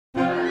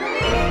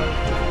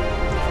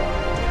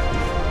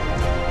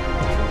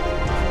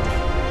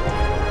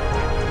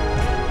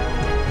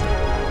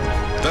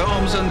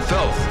Dreams and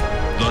Filth,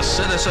 the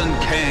Citizen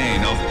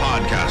Kane of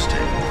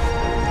podcasting.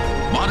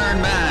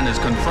 Modern man is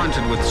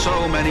confronted with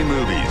so many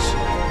movies.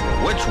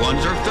 Which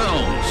ones are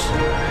films?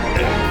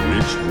 And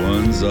which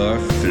ones are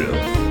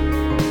filth?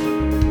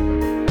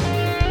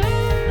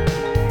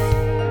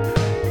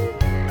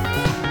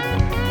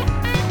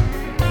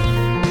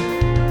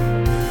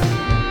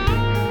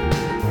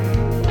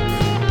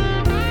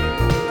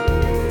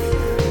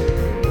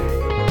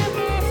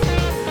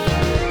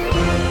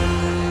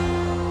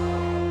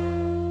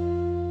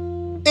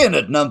 In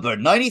at number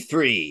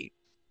 93,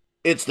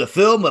 it's the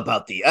film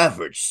about the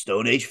average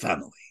Stone Age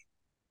family.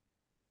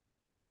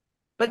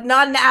 But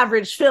not an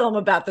average film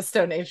about the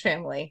Stone Age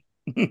family.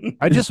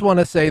 I just want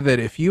to say that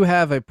if you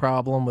have a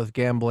problem with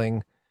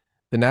gambling,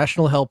 the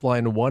National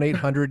Helpline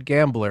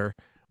 1-800-GAMBLER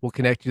will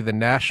connect you to the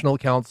National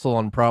Council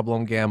on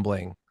Problem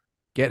Gambling.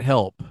 Get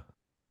help.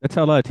 That's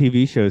how a lot of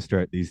TV shows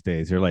start these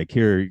days. They're like,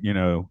 here, you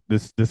know,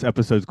 this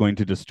episode is going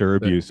to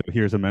disturb you, so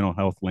here's a mental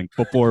health link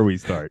before we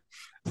start.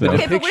 So. The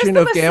depiction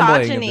of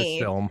gambling in this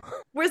film.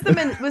 Where's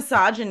the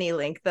misogyny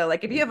link, though?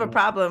 Like, if you have a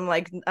problem,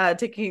 like,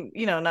 taking,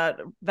 you know,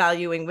 not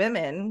valuing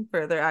women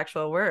for their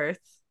actual worth.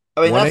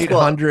 I mean,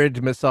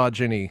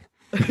 1-800-misogyny.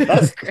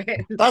 That's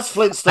great. That's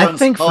Flintstones. I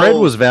think Fred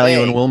was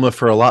valuing Wilma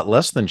for a lot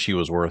less than she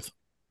was worth.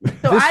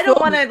 So I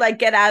don't want to like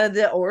get out of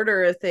the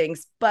order of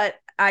things, but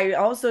I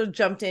also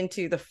jumped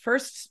into the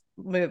first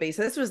movie.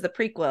 So this was the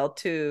prequel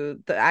to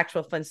the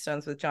actual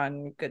Flintstones with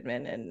John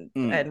Goodman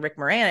and Rick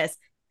Moranis.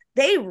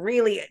 They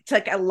really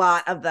took a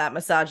lot of that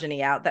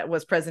misogyny out that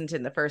was present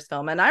in the first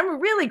film. And I'm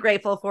really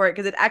grateful for it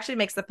because it actually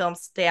makes the film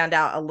stand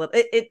out a little.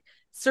 It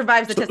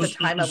survives the test of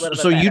time a little bit.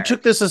 So better. You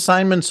took this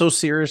assignment so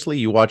seriously,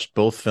 you watched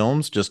both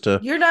films just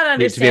to, You're not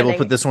understanding. to be able to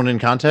put this one in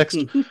context?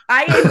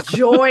 I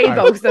enjoy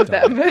both of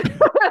them.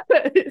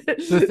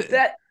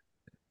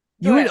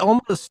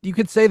 You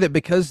could say that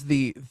because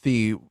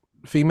the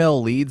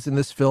female leads in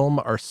this film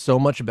are so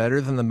much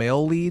better than the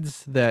male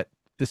leads, that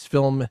this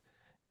film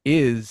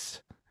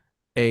is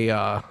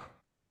a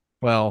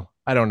well,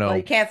 I don't know. Well,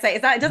 you can't say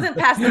it doesn't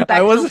pass the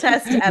Bechdel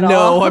test at all.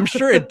 No, I'm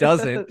sure it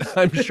doesn't.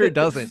 I'm sure it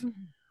doesn't.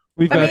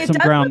 We've got some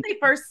ground. When they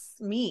first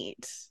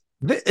meet.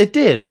 It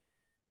did.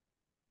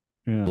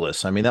 Yeah.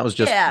 Bliss. I mean, that was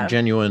just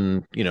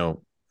genuine, you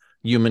know,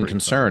 human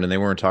concern, and they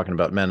weren't talking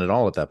about men at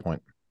all at that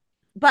point.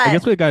 But I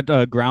guess we got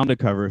ground to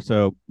cover.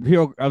 So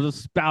here, I'll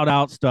just spout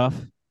out stuff.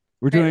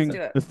 We're doing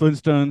the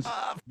Flintstones,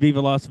 Viva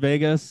Las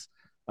Vegas.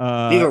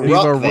 Viva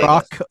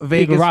Rock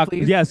Vegas, Viva Rock.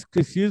 please. Yes,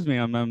 excuse me.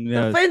 I'm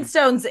the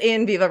Flintstones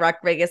in Viva Rock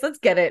Vegas. Let's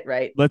get it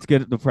right. Let's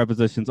get the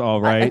prepositions all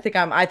right. I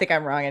think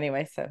I'm wrong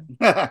anyway. So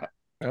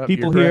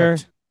people here.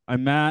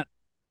 I'm Matt.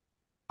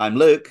 I'm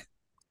Luke.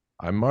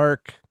 I'm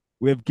Mark.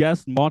 We have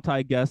guests,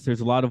 multi-guests.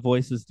 There's a lot of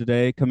voices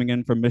today coming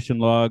in from Mission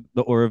Log,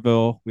 the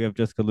Oroville. We have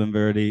Jessica Lynn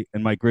Verdi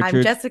and Mike Richards.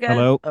 I'm Jessica.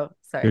 Hello. Oh,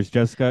 sorry. There's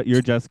Jessica.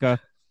 You're Jessica.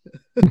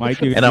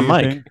 Mike, and I'm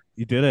Mike. Thing?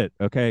 You did it.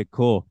 Okay,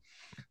 cool.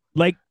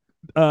 Like,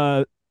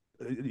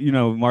 you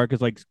know, Mark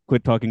is like,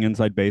 quit talking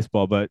inside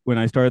baseball. But when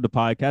I started the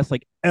podcast,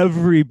 like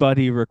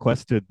everybody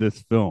requested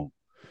this film.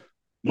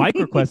 Mike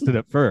requested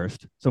it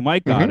first, so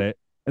Mike got it,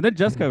 and then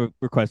Jessica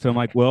requested. I'm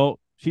like, well,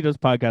 she does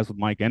podcasts with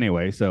Mike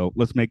anyway, so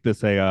let's make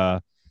this a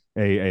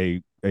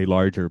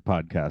larger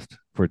podcast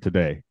for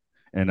today.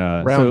 And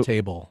round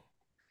table.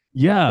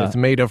 Yeah, it's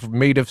made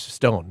of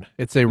stone.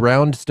 It's a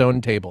round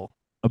stone table.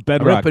 A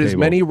bedrock put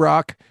table. I'm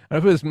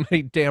gonna put as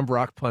many damn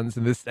rock puns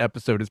in this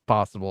episode as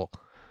possible.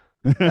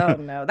 Oh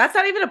no, that's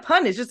not even a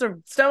pun. It's just a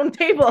stone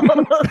table.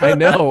 I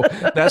know.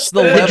 That's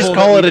the level. Just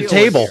call it a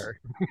table.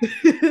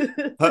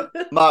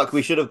 Mark,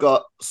 we should have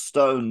got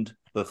stoned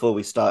before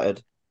we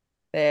started.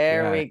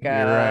 There we go.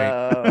 You're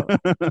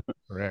right.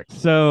 Correct.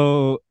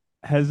 So,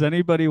 has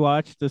anybody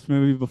watched this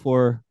movie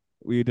before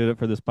we did it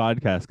for this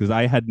podcast? Because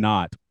I had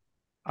not.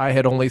 I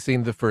had only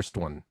seen the first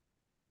one.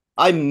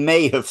 I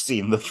may have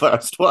seen the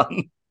first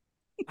one.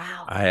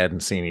 Wow. I hadn't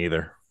seen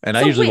either. And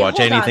I usually watch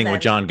anything with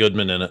John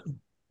Goodman in it.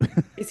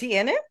 Is he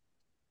in it?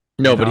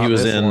 No, but he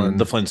was in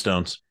the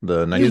Flintstones.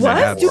 The he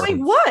was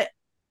doing what?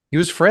 He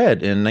was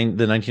Fred in the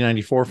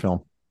 1994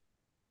 film.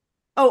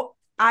 Oh,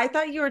 I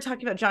thought you were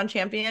talking about John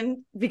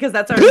Champion because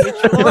that's our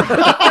mutual.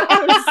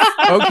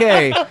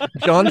 Okay,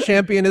 John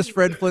Champion as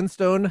Fred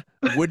Flintstone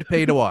would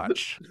pay to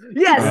watch.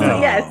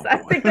 Yes, I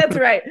think that's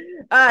right.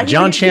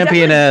 John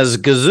Champion as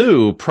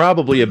Gazoo,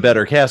 probably a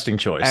better casting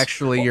choice.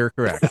 Actually, you're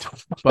correct.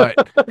 But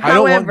I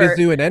don't want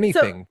Gazoo in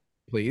anything,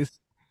 please.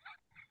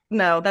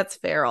 No, that's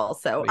fair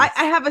also. I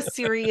have a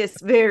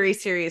very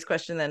serious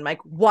question then, Mike.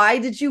 Why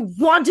did you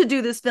want to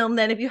do this film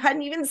then if you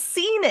hadn't even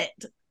seen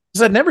it?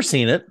 Because I'd never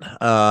seen it.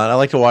 I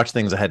like to watch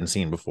things I hadn't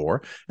seen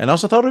before. And I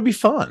also thought it would be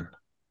fun.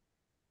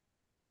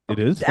 It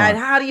is fun. And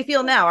how do you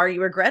feel now? Are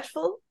you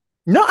regretful?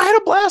 No, I had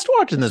a blast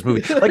watching this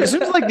movie. Like, as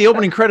soon as like the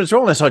opening credits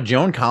roll and I saw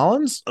Joan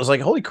Collins, I was like,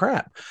 holy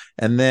crap.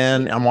 And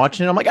then I'm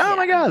watching it. I'm like, oh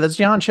my God, that's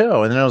John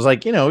Cho. And then I was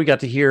like, you know, we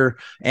got to hear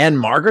Anne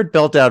Margaret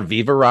belt out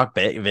Viva Rock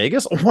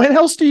Vegas. When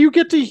else do you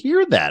get to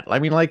hear that? I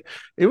mean, like,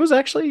 it was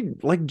actually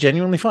like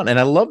genuinely fun. And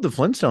I loved the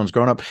Flintstones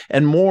growing up,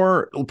 and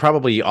more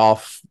probably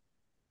off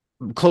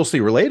closely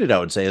related, I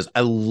would say, is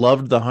I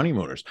loved the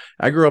Honeymooners.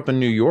 I grew up in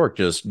New York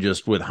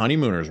just with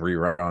Honeymooners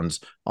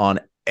reruns on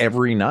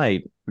every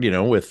night,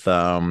 with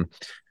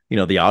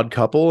The Odd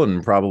Couple,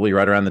 and probably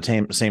right around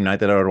the same night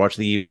that I would watch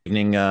the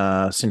evening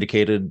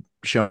syndicated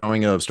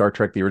showing of Star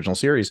Trek the original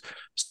series.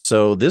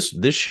 So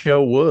this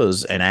show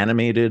was an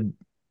animated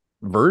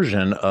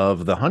version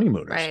of the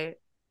Honeymooners. Right.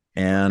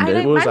 And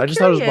I just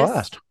thought it was a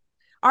blast.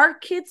 Are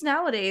kids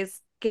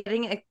nowadays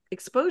getting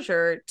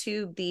exposure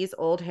to these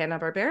old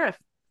Hanna-Barbera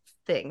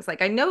things?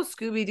 Like, I know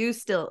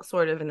Scooby-Doo's still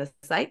sort of in the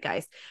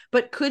zeitgeist,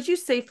 but could you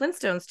say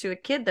Flintstones to a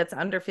kid that's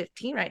under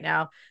 15 right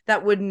now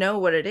that would know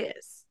what it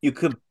is? You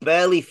could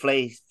barely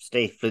say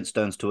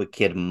Flintstones to a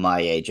kid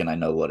my age, and I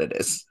know what it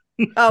is.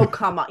 Oh,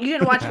 come on. You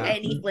didn't watch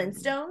any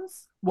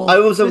Flintstones? Well, I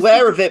was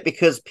aware of it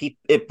because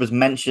it was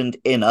mentioned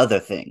in other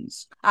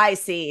things. I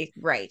see.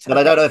 Right. But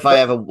I don't know if I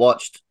ever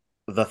watched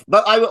but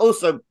I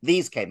also,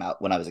 these came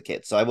out when I was a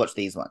kid, so I watched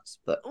these ones.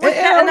 But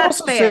and I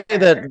also say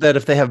that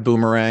if they have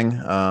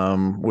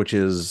Boomerang, which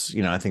is,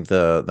 I think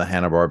the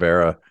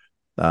Hanna-Barbera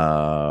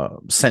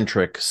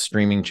centric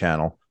streaming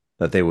channel,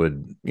 that they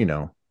would,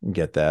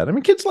 get that. I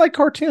mean, kids like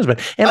cartoons, but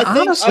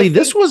honestly,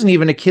 this wasn't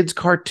even a kid's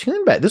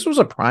cartoon back. This was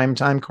a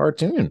primetime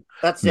cartoon.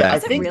 That's it. I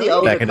think the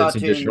older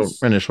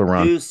cartoons initial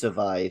run do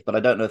survive, but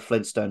I don't know if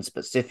Flintstone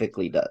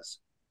specifically does.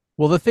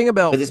 Well, the thing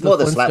about it's more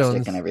the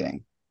slapstick and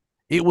everything.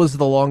 It was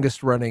the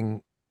longest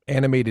running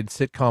animated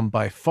sitcom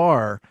by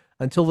far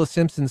until The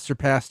Simpsons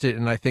surpassed it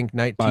in, I think,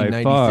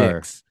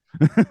 1996.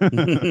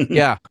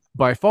 Yeah,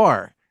 by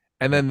far.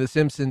 And then The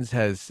Simpsons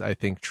has, I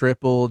think,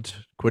 quadrupled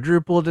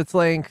its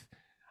length.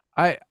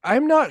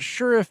 I'm not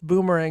sure if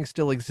Boomerang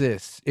still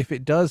exists. If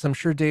it does, I'm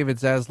sure David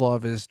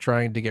Zaslav is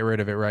trying to get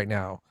rid of it right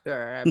now.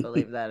 Sure, I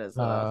believe that as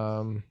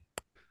well.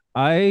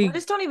 I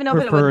just don't even know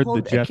if it would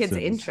hold a kid's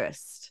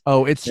interest.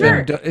 Oh, it's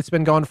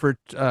been gone for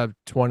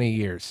 20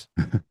 years.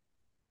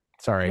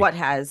 Sorry. What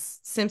has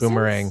Simpsons?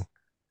 Boomerang.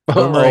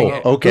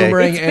 Okay.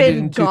 Boomerang ended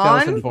in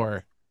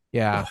 2004.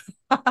 Yeah.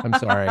 I'm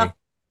sorry.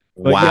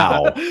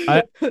 Wow.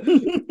 Mike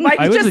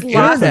just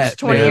lost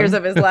 20 years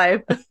of his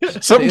life.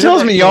 Something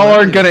tells me y'all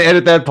aren't going to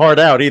edit that part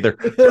out either.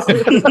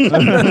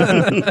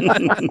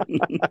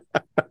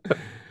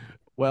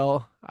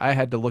 Well, I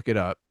had to look it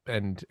up,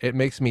 and it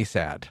makes me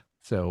sad.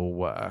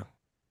 So,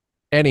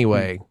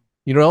 anyway,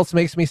 you know what else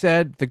makes me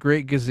sad? The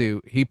Great Gazoo.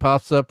 He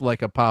pops up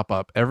like a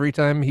pop-up. Every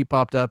time he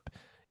popped up,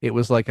 it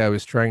was like I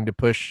was trying to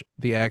push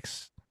the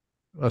X.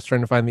 I was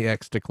trying to find the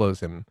X to close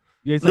him.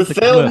 Yeah, the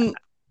film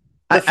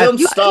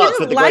starts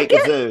with the Great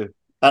Gazoo,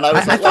 and I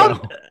was I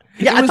thought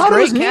it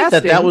was neat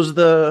that was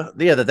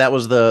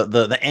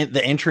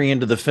the entry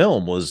into the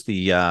film was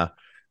the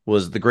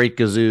Great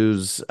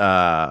Gazoo's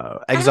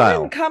exile.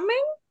 Alan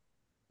Cumming?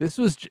 This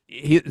was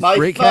my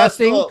great first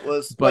casting. Thought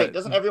was, wait,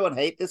 doesn't everyone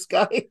hate this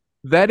guy?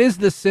 That is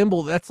the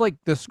symbol. That's like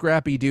the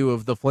Scrappy-Doo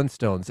of the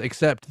Flintstones,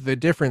 except the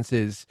difference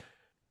is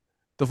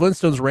the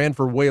Flintstones ran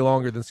for way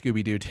longer than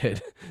Scooby-Doo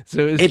did.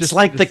 So it's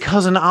like the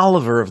Cousin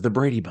Oliver of the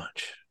Brady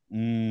Bunch.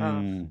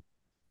 Yeah.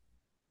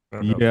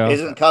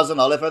 Isn't Cousin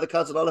Oliver the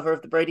Cousin Oliver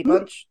of the Brady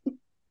Bunch?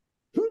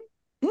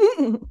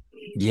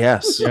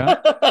 Yes. Yeah.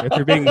 If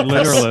you're being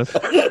literalist.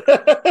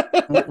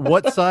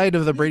 What side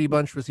of the Brady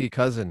Bunch was he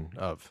cousin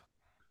of?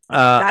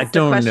 I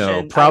don't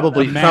know.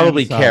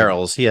 Probably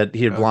Carol's. He had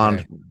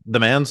blonde. The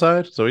man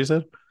side. So he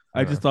said.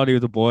 I just thought he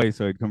was a boy,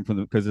 so he'd come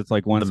from because it's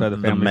like one side of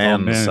the family, the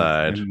man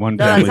side. One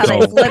that's how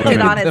they flipped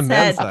it on its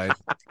head. Side.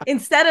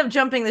 Instead of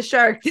jumping the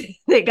shark,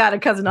 they got a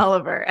Cousin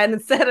Oliver, and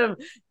instead of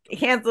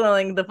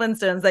canceling the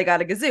Flintstones, they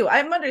got a Gazoo.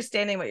 I'm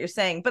understanding what you're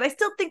saying, but I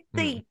still think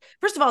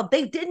first of all,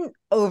 they didn't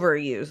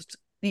use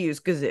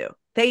Gazoo.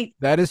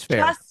 That is fair.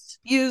 Just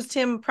used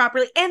him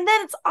properly, and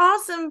then it's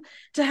awesome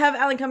to have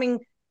Alan Cumming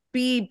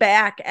be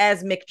back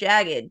as Mick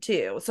Jagged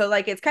too. So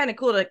like, it's kind of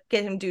cool to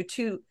get him do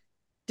two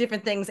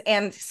different things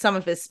and some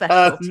of his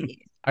specialties.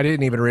 I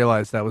didn't even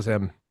realize that was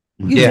him.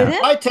 You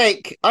didn't? I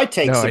take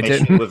some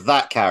issue with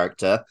that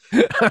character.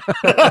 Why?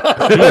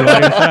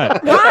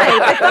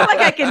 I felt like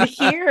I could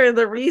hear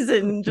the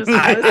reason. Just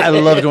I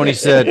loved when he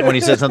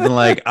said something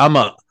like, "I'm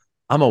a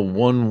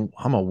one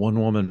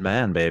woman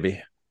man,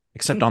 baby,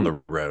 except on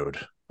the road.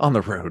 On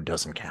the road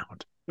doesn't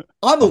count."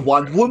 I'm a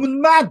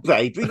one-woman man,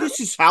 baby. This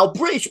is how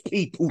British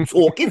people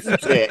talk,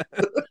 isn't it?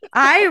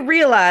 I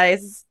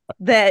realize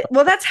that,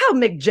 well, that's how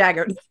Mick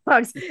Jagger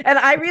talks. And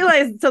I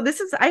realized,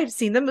 I've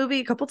seen the movie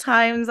a couple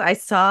times. I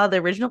saw the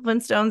original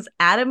Flintstones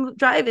at a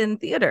drive-in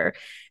theater.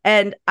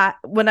 And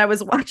when I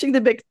was watching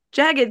the Mick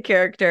Jagger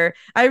character,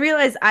 I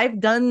realized I've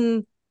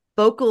done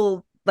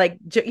vocal, like,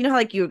 you know,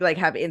 like you like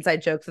have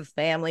inside jokes with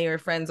family or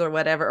friends or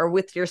whatever, or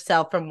with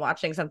yourself from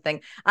watching something.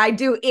 I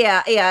do,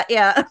 yeah.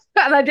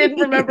 And I didn't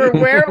remember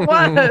where it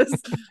was,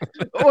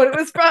 what it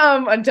was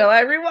from until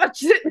I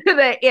rewatched it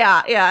today.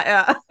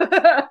 Yeah.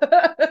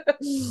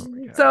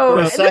 So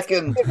for a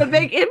second, it's a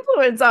big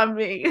influence on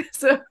me.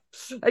 So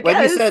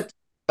when you said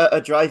at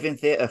a drive-in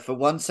theater. For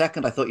 1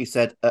 second, I thought you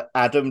said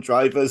Adam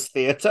Driver's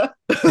theater.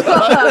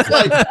 I was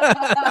like,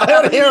 I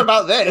don't hear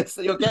about this.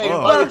 You're getting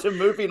invited to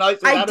movie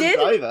nights with Adam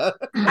Driver.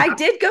 I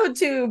did go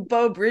to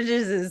Beau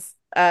Bridges'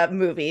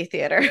 movie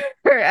theater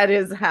at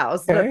his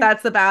house, but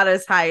that's about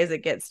as high as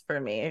it gets for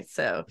me.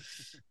 So,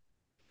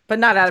 but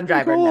not Adam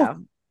Driver,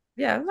 no.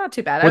 Yeah, not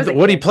too bad.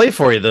 What did he play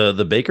for you?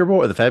 The Baker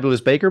Boy, the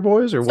Fabulous Baker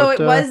Boys, or what?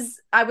 So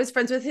I was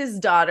friends with his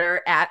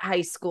daughter at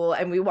high school,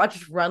 and we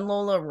watched Run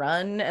Lola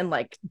Run and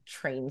like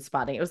Train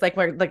Spotting. It was like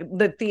where like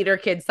the theater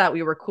kids thought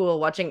we were cool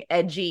watching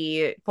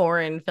edgy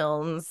foreign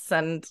films,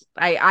 and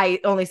I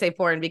only say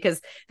foreign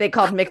because they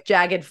called Mick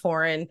Jagger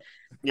foreign.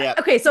 Yeah.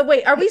 Okay, so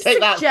wait, are we take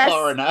that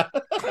foreigner?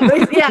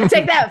 Yeah,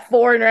 take that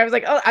foreigner. I was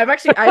like, oh,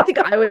 I think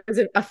I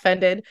was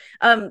offended.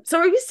 So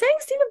are you saying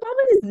Stephen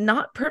Baldwin is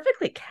not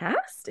perfectly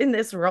cast in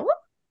this role?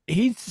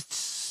 He's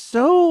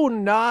so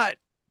not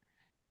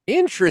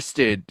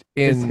interested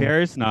in his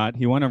hair. Is not.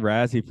 He won a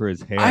Razzie for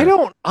his hair. I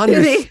don't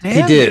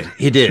understand.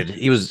 He did.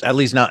 He was at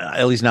least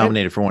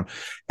nominated for one.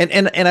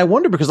 And I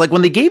wonder because like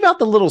when they gave out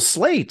the little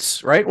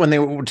slates, right? When they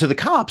were to the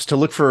cops to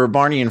look for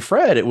Barney and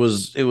Fred, it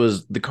was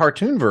the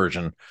cartoon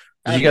version.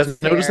 Did you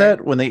guys notice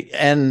that when they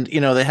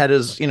had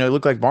his, it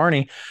looked like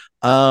Barney.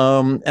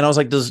 And I was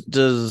like,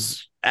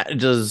 does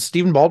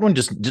Stephen Baldwin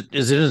is it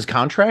in his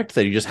contract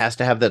that he just has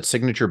to have that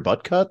signature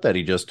butt cut that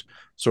he just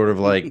sort of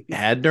like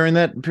had during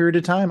that period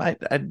of time? I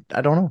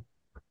don't know.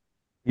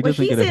 He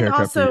doesn't get a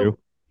haircut for you.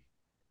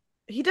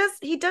 He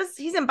does.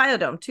 He's in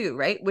Biodome too,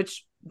 right?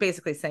 Which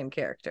basically same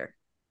character.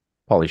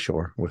 Pauly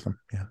Shore with him.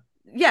 Yeah.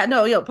 Yeah,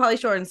 Pauly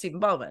Shore and Stephen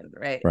Baldwin,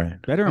 right?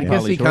 Right. Better. I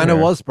guess he kind of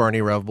was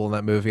Barney Rubble in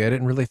that movie. I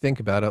didn't really think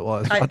about it while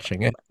I was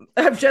watching it.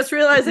 I'm just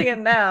realizing it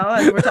now.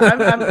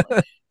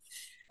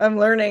 I'm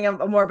learning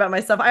more about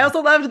myself. I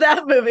also loved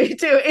that movie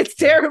too. It's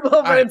terrible,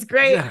 but it's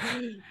great.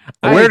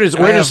 Where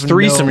does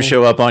Threesome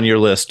show up on your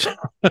list?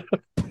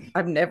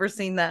 I've never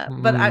seen that,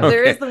 but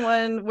there is the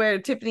one where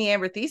Tiffany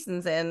Amber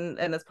Thiessen's in,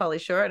 and it's Pauly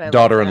Shore and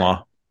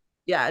daughter-in-law.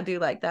 Yeah, I do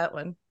like that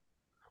one.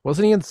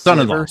 Wasn't he in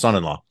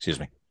Son-in-law? Excuse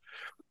me.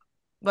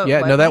 But,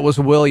 no, that was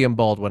William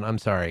Baldwin. I'm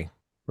sorry,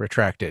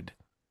 retracted.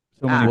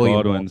 So many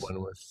William Baldwins.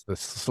 Baldwin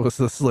was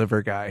the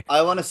sliver guy.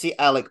 I want to see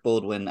Alec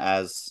Baldwin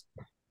as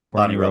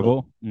Barney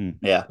Rubble.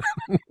 Yeah.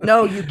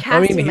 No, you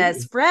cast him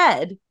as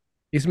Fred.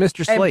 He's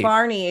Mr. Slate. And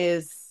Barney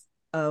is.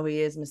 Oh,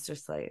 he is Mr.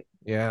 Slate.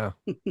 Yeah.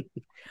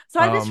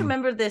 So I just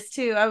remembered this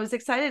too. I was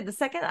excited the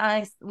second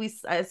I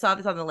saw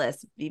this on the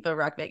list, Viva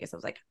Rock Vegas. I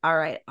was like, all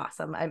right,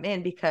 awesome. I'm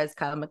in because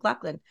Kyle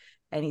MacLachlan,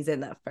 and he's in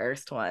the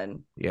first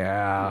one.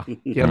 Yeah.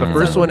 Yeah. The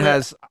first one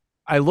has.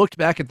 I looked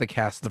back at the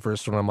cast of the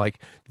first one. I'm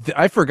like,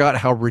 I forgot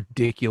how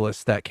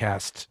ridiculous that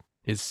cast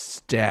is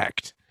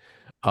stacked.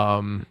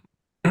 I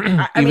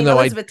mean,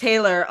 Elizabeth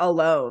Taylor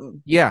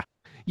alone. Yeah.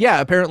 Yeah.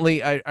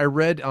 Apparently, I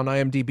read on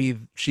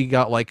IMDb she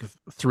got like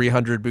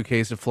 300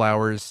 bouquets of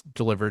flowers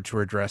delivered to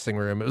her dressing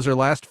room. It was her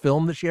last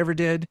film that she ever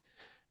did.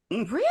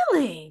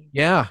 Really?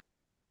 Yeah.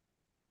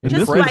 And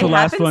this was the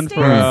last one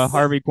for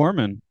Harvey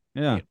Korman.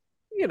 Yeah.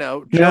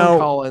 Joan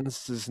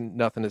Collins is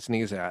nothing to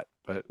sneeze at,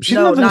 but she's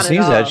nothing to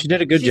sneeze at. She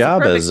did a good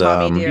job as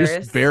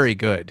she's very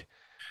good.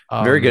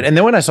 Very good. And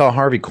then when I saw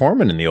Harvey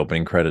Korman in the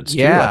opening credits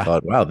too, I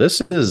thought, wow,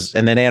 this is,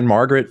 and then Anne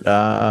Margaret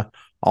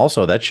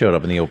also that showed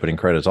up in the opening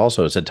credits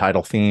also. It said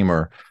title theme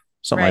or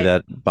something like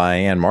that by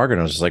Anne Margaret.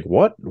 I was just like,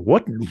 what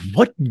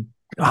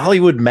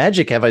Hollywood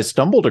magic have I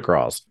stumbled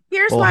across?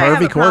 Here's why Harvey I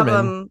have a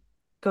problem.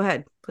 Go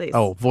ahead, please.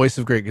 Oh, voice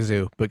of Great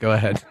Gazoo, but go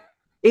ahead.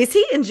 Is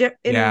he in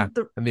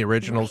the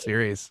original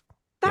series?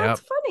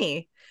 That's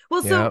funny.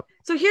 Well, so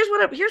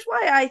here's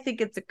why I think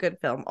it's a good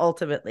film.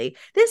 Ultimately,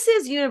 this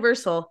is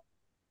Universal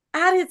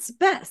at its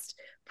best.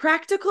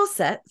 Practical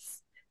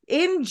sets,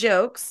 in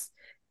jokes,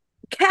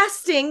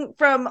 casting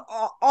from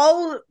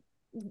all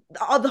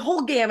the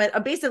whole gamut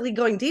of basically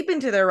going deep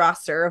into their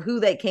roster of who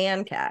they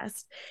can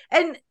cast,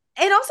 and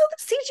also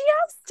the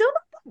CGI is still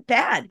not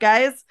bad,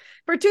 guys.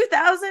 For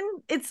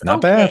 2000, it's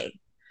not bad.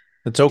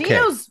 It's okay.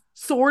 Dino's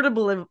sort of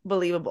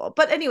believable,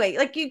 but anyway,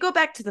 like you go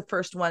back to the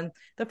first one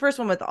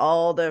with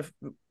all the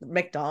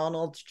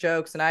McDonald's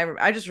jokes, and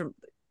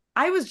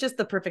I was just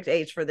the perfect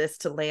age for this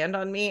to land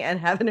on me and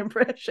have an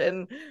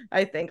impression,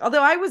 I think.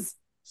 Although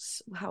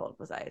how old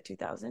was I at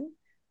 2000?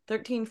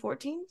 13,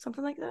 14,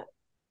 something like that.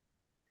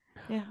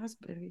 Yeah, I was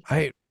baby.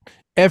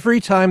 Every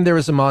time there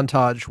was a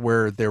montage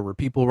where there were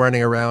people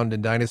running around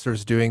and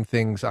dinosaurs doing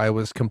things, I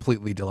was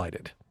completely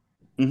delighted.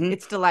 Mm-hmm.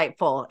 It's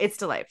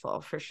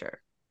delightful for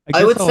sure.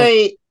 I would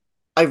say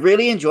I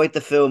really enjoyed the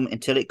film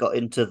until it got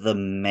into the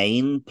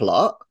main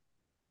plot.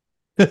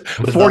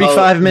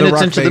 45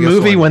 minutes into the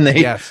movie when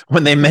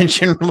they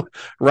mention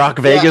Rock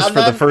Vegas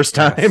for the first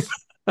time. Yes.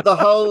 The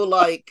whole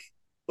like,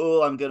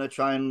 oh, I'm gonna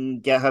try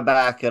and get her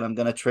back, and I'm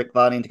gonna trick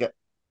Barney into get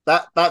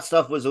that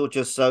stuff was all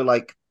just so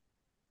like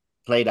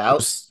played out.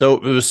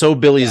 It was so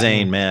Billy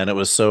Zane, man. It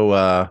was so.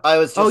 I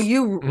was.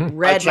 You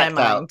read my mind.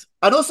 Out.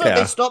 And also,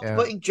 they stopped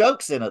putting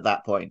jokes in at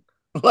that point.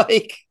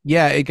 Like,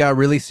 it got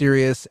really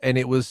serious, and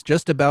it was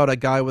just about a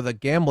guy with a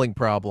gambling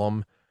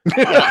problem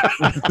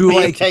who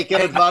Being like taken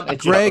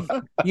advantage Greg,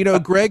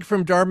 of. Greg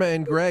from Dharma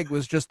and Greg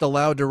was just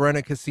allowed to run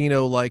a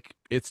casino like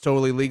it's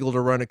totally legal to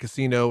run a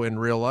casino in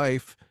real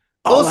life.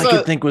 All I Also-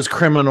 could think was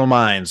Criminal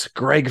Minds.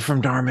 Greg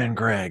from Dharma and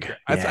Greg.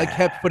 I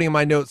kept putting in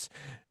my notes,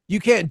 you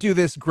can't do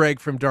this, Greg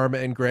from Dharma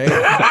and Greg.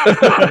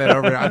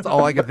 That's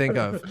all I could think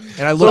of.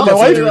 And I looked up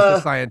whether he's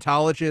a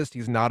Scientologist.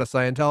 He's not a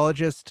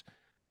Scientologist.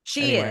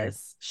 She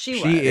is.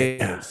 She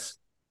is.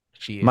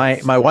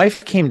 My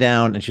wife came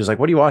down and she was like,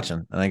 "What are you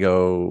watching?" And I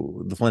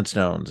go, "The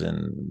Flintstones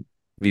and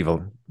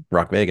Viva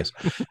Rock Vegas."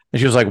 And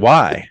she was like,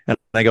 "Why?" And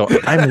I go,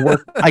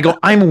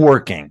 "I'm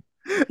working."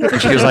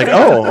 And she was like,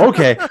 "Oh,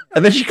 okay."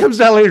 And then she comes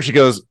down later. She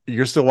goes,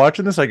 "You're still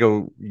watching this?" I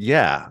go,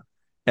 "Yeah."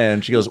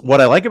 And she goes,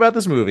 "What I like about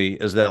this movie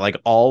is that like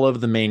all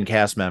of the main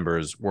cast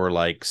members were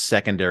like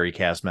secondary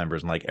cast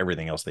members and like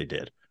everything else they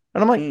did."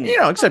 And I'm like,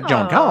 except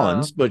Joan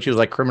Collins, but she was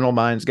like Criminal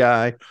Minds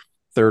guy,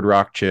 Third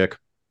Rock chick,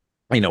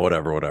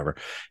 whatever.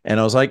 And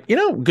I was like,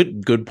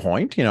 good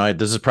point.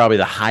 This is probably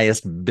the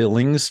highest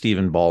billing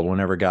Stephen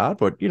Baldwin ever got,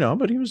 but he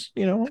was,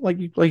 like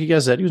you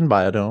guys said, he was in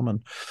Biodome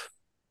and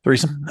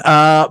Threesome.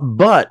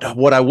 But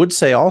what I would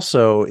say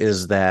also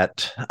is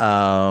that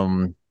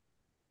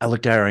I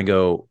looked at her and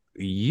go,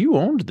 "You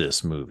owned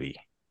this movie,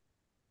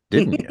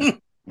 didn't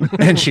you?"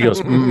 And she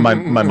goes, my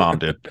mom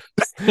did.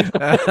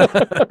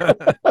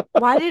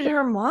 Why did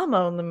her mom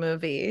own the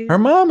movie? Her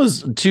mom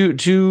was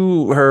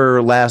to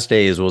her last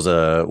days was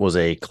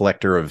a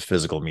collector of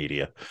physical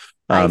media.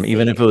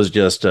 Even if it was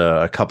just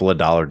a couple of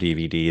 $1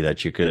 DVD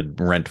that you could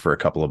rent for a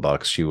couple of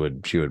bucks, she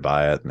would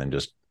buy it and then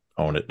just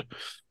own it.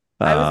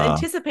 I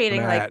was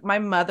anticipating like my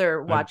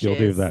mother watches.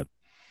 Guilty of that.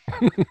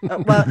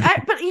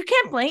 But you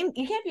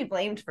can't be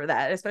blamed for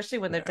that, especially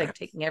when they're like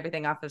taking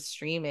everything off of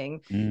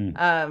streaming.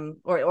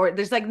 Or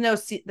there's like no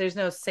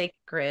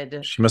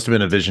sacred. She must have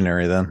been a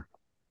visionary then.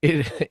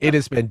 It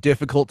has been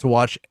difficult to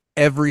watch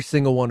every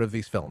single one of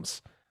these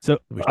films. So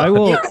I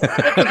will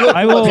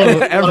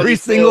every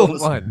single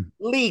one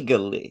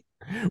legally.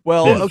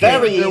 Well, it's okay,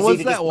 very easy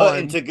to just one. put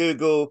into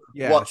Google,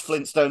 watch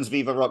Flintstones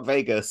Viva Rock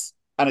Vegas,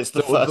 and it's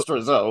the first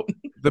result.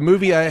 The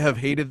movie I have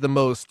hated the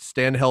most,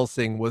 Stan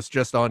Helsing, was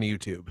just on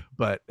YouTube,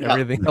 but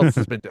everything else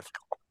has been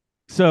difficult.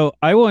 So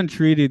I will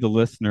entreaty the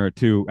listener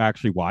to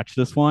actually watch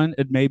this one.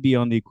 It may be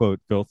on the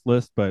quote filth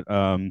list, but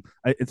I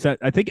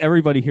think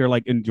everybody here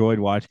like enjoyed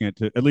watching it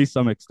to at least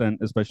some extent,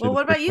 especially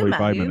what about you,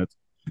 45 minutes.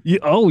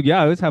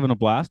 I was having a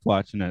blast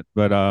watching it.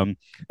 But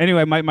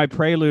anyway, my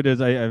prelude is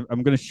I'm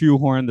going to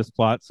shoehorn this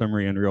plot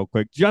summary in real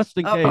quick, just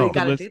in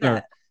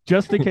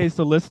case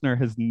the listener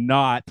has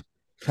not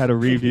had a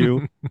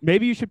review.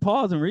 Maybe you should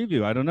pause and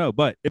review. I don't know,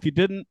 but if you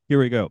didn't, here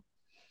we go.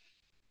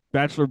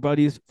 Bachelor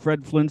buddies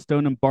Fred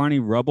Flintstone and Barney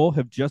Rubble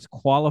have just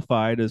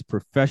qualified as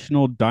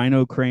professional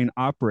dyno crane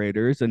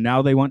operators, and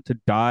now they want to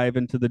dive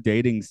into the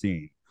dating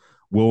scene.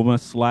 Wilma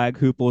Slag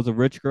Hoople is a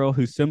rich girl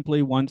who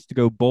simply wants to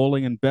go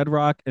bowling in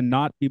Bedrock and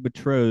not be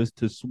betrothed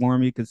to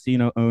swarmy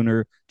casino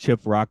owner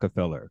Chip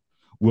Rockefeller.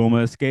 Wilma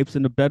escapes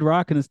into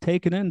Bedrock and is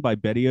taken in by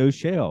Betty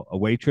O'Shale, a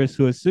waitress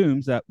who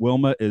assumes that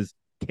Wilma is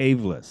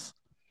caveless.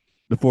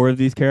 The four of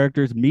these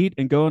characters meet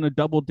and go on a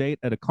double date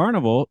at a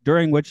carnival,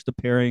 during which the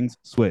pairings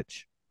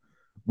switch.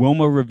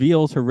 Wilma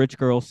reveals her rich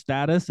girl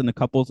status, and the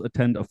couples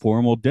attend a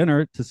formal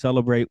dinner to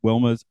celebrate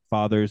Wilma's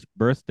father's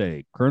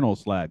birthday, Colonel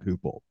Slag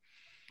Hoople.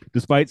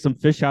 Despite some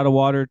fish out of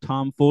water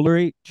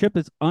tomfoolery, Chip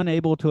is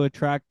unable to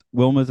attract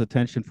Wilma's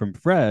attention from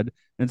Fred,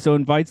 and so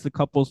invites the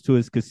couples to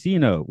his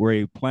casino, where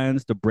he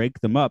plans to break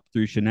them up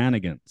through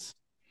shenanigans.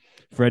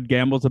 Fred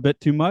gambles a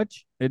bit too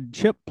much, and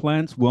Chip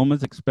plants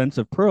Wilma's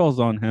expensive pearls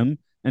on him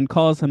and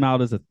calls him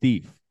out as a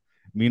thief.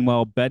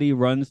 Meanwhile, Betty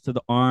runs to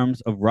the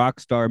arms of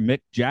rock star Mick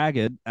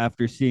Jagger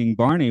after seeing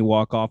Barney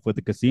walk off with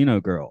a casino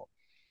girl.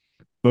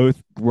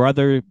 Both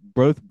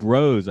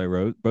bros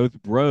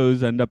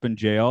end up in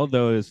jail,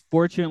 though it is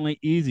fortunately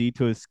easy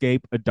to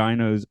escape a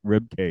dino's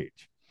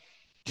ribcage.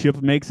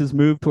 Chip makes his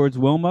move towards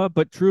Wilma,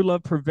 but true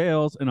love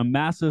prevails in a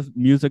massive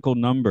musical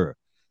number.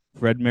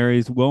 Fred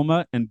marries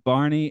Wilma, and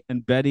Barney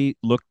and Betty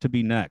look to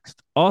be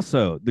next.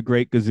 Also, the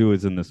Great Gazoo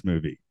is in this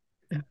movie.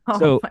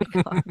 So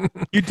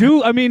you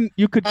do. I mean,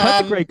 you could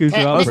cut the Great Gazoo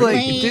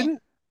out.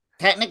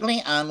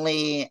 Technically,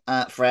 only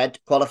Fred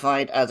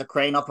qualified as a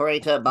crane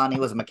operator. Barney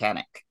was a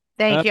mechanic.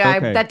 Thank you.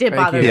 Okay. That did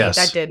bother me. Yes.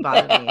 That did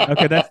bother me.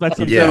 Okay, that's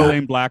some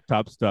lane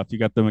blacktop stuff. You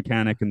got the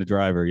mechanic and the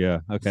driver. Yeah.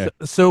 Okay.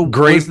 So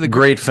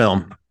great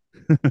film.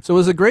 So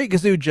was the Great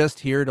Gazoo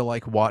just here to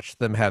like watch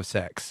them have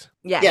sex?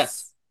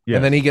 Yes.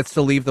 And then he gets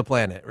to leave the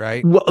planet,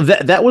 right? Well,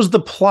 that was the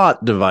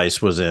plot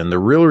device was in. The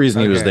real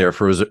reason he was there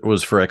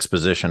was for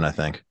exposition, I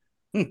think.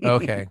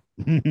 Okay.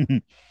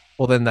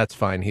 Well, then that's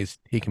fine.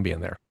 He can be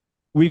in there.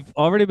 We've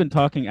already been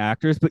talking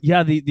actors, but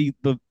yeah, the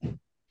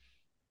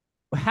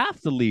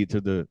half the leads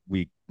are the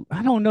weak.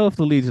 I don't know if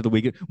the leads are the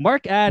weak.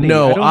 Mark Addy.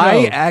 No,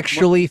 I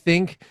actually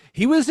think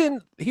he was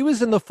in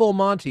the Full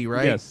Monty,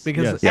 right? Yes.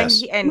 Because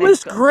And he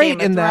was great Game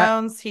of in that.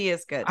 Thrones, he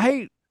is good.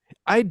 I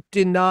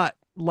did not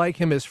like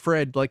him as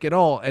Fred like at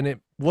all, and it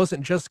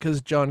wasn't just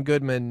because John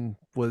Goodman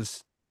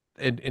was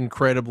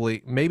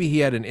incredibly, maybe he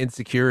had an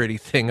insecurity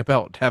thing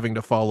about having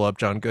to follow up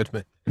John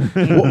Goodman.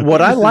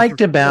 What I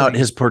liked about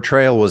his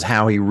portrayal was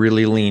how he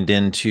really leaned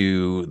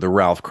into the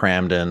Ralph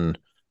Cramden,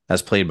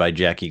 as played by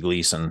Jackie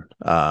Gleason,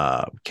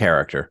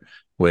 character,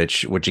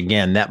 which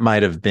again, that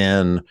might have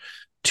been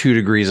 2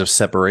 degrees of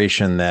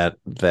separation that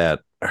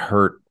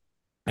hurt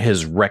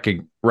his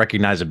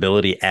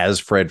recognizability as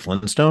Fred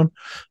Flintstone.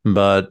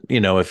 But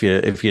if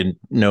you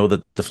know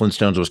that the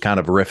Flintstones was kind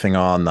of riffing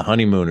on the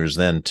Honeymooners,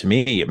 then to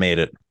me it made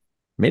it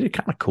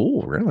kind of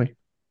cool, really.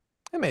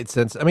 It made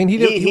sense. I mean, he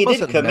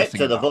did commit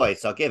to the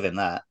voice. I'll give him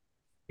that.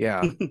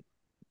 Yeah.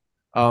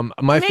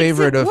 My it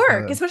favorite makes it of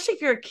work, especially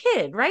if you're a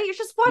kid, right? You're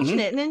just watching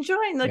it and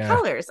enjoying the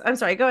colors. I'm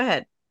sorry, go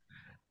ahead.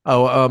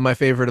 My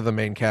favorite of the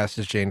main cast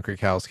is Jane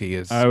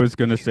Krakowski. I was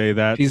gonna say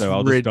that, so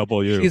I'll just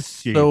double you. She's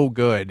so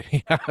good.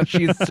 Yeah,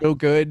 she's so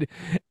good.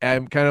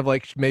 I'm kind of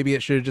like, maybe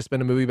it should have just been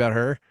a movie about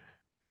her.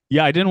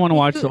 Yeah, I didn't want to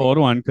watch the old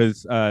one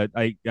because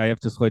I have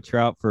to switch her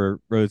out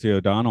for Rosie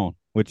O'Donnell,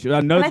 which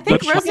I know. And I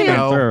think Rosie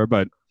her,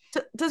 but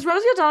does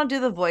Rosie O'Donnell do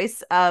the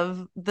voice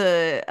of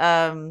the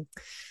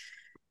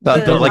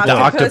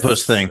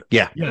octopus thing?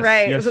 Yeah, yes,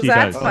 right. Yes, so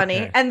that's funny.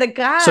 Okay. And the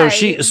guy.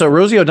 So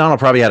Rosie O'Donnell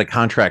probably had a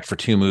contract for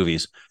 2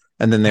 movies.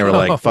 And then they were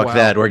like, "Fuck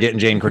that! We're getting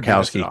Jane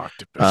Krakowski."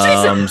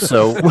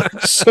 So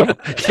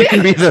you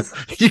can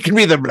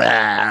be the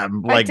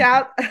like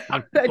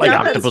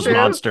octopus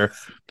monster.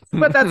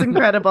 But that's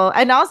incredible.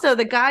 And also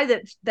the guy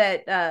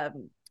that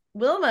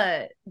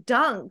Wilma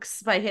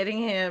dunks by hitting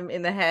him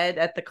in the head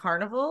at the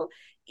carnival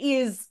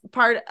is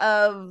part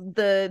of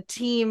the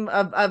team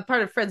of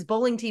part of Fred's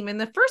bowling team in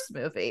the first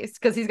movies,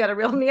 because he's got a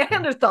real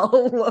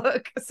Neanderthal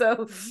look.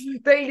 So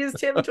they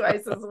used him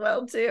twice as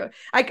well too.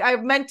 I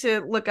meant to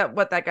look up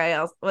what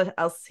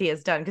else he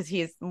has done, because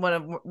he's one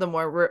of the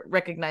more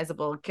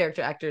recognizable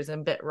character actors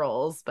in bit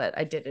roles, but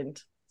I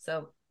didn't.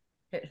 So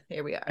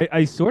here we are.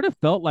 I sort of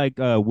felt like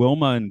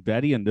Wilma and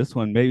Betty in this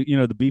one. Maybe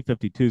the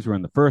B-52s were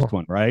in the first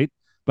one, right?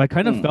 But I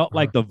kind of felt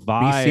like the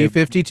vibe.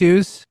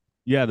 BC-52s.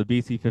 Yeah, the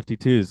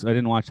BC-52s. I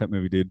didn't watch that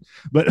movie, dude.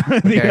 But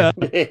the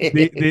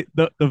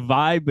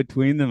vibe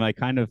between them, I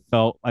kind of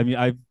felt. I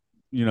mean,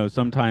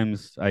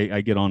 sometimes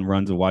I get on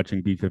runs of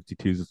watching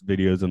B-52s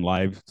videos and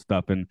live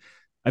stuff, and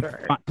I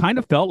kind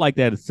of felt like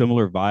they had a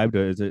similar vibe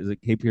to is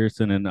it Kay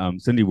Pearson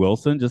and Cindy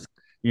Wilson, just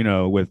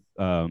with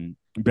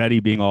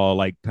Betty being all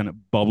like kind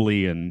of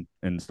bubbly and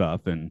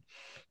stuff, and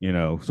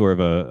sort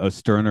of a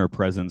sterner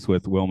presence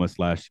with Wilma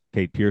 /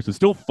 Kate Pearson.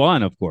 Still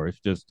fun, of course.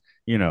 Just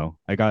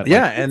I got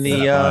and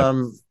the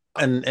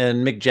and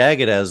Mick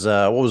Jagged as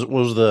what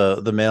was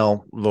the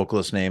male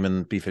vocalist name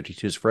in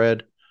B-52's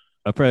Fred?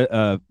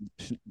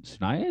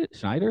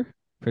 Schneider.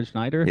 Fred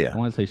Schneider. Yeah, I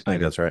want to say Schneider. I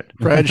think that's right.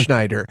 Fred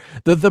Schneider.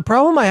 The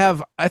problem I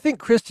have, I think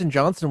Kristen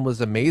Johnson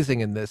was amazing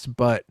in this,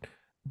 but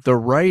the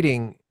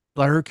writing,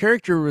 like her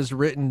character was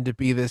written to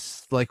be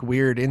this like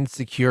weird,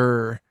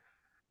 insecure,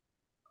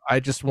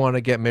 I just want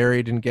to get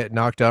married and get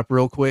knocked up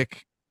real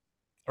quick.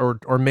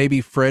 Or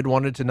maybe Fred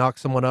wanted to knock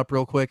someone up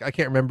real quick. I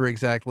can't remember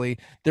exactly.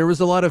 There was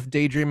a lot of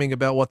daydreaming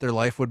about what their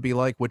life would be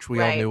like, which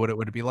we all knew what it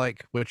would be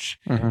like, which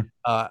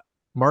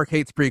Mark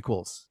hates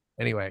prequels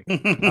anyway.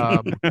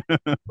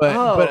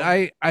 But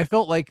I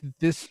felt like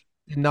this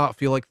did not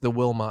feel like the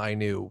Wilma I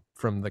knew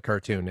from the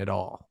cartoon at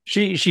all.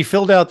 She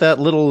filled out that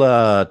little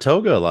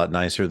toga a lot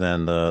nicer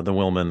than the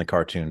Wilma in the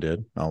cartoon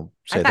did. I'll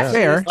say that.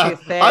 Fair.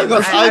 I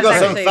got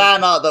some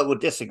fan art that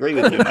would disagree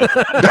with you.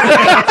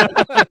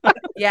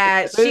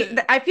 Yeah,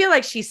 I feel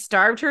like she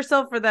starved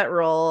herself for that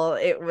role.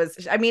 It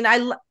was, I mean, I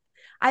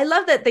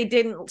love that they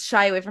didn't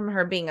shy away from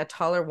her being a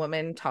taller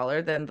woman,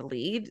 taller than the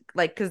lead,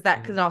 like, because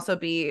that can also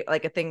be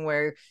like a thing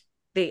where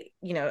they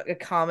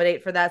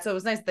accommodate for that. So it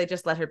was nice that they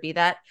just let her be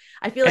that.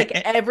 I feel like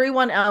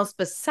everyone else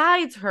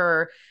besides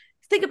her,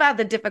 think about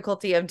the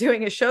difficulty of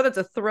doing a show that's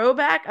a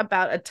throwback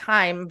about a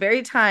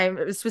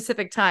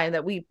specific time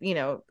that we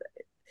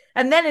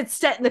and then it's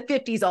set in the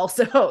 50s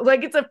also.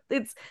 Like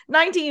it's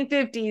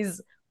 1950s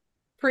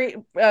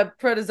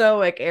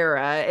protozoic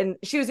era, and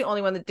she was the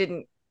only one that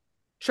didn't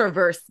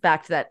traverse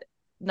back to that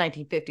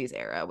 1950s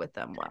era with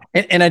them well.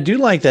 And I do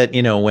like that,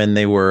 when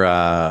they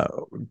were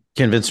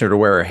convincing her to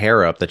wear her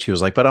hair up, that she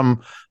was like, but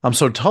I'm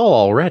so tall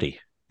already,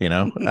 it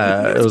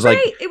was like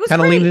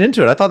kind of leaning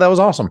into it. I thought that was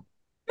awesome.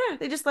 Yeah,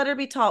 they just let her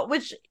be tall,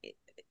 which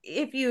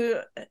if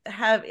you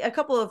have a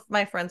couple of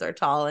my friends are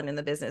tall and in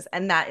the business,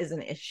 and that is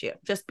an issue,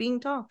 just being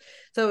tall.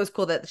 So it was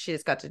cool that she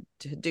just got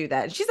to do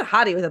that. And she's a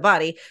hottie with a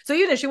body. So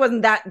even if she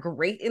wasn't that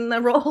great in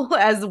the role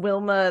as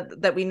Wilma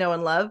that we know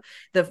and love,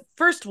 the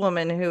first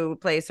woman who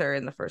plays her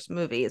in the first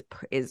movie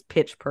is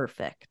pitch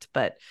perfect,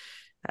 but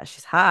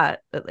she's hot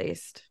at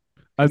least.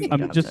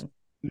 I'm just,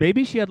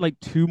 maybe she had like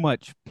too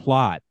much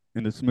plot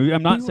in this movie.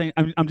 I'm not saying,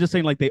 I'm just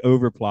saying like they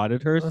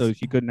overplotted her so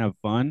she couldn't have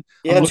fun.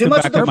 Yeah, too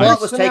much of the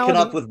plot was taken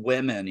up with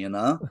women,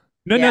 No.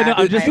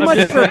 Too much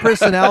of her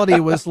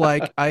personality was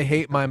like, I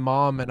hate my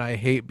mom and I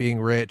hate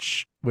being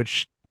rich,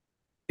 which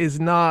is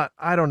not,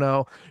 I don't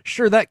know.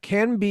 Sure, that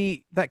can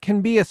be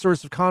a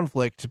source of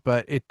conflict,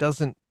 but it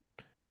doesn't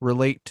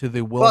relate to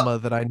the Wilma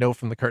that I know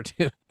from the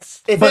cartoons.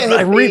 If it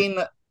had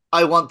been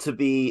I want to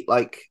be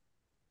like.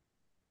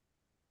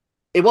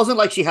 It wasn't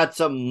like she had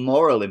some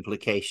moral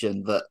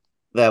implication that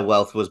their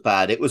wealth was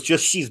bad. It was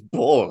just she's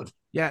bored.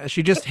 Yeah,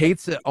 she just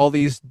hates all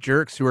these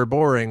jerks who are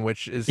boring,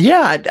 which is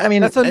I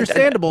mean that's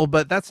understandable,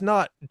 but that's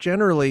not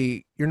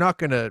generally. You're not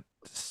gonna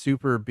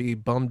super be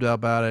bummed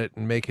about it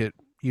and make it.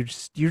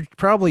 You're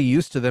probably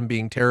used to them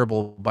being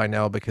terrible by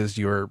now because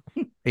you're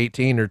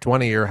 18 or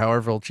 20 or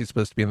however old she's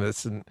supposed to be in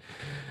this. And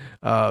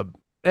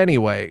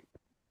anyway,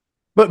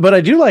 but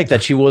I do like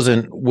that she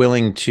wasn't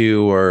willing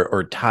to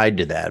or tied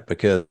to that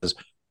because.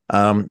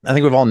 I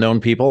think we've all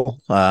known people.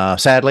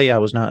 Sadly, I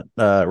was not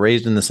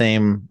raised in the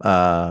same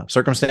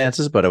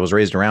circumstances, but I was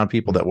raised around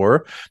people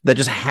that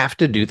just have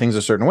to do things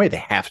a certain way.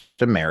 They have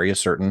to marry a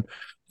certain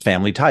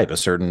family type, a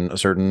certain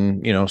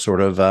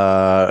sort of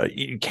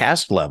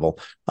caste level,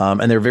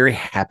 and they're very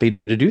happy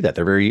to do that.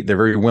 They're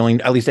very willing,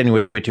 at least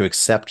anyway, to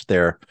accept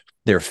their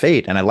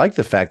fate. And I like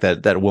the fact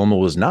that Wilma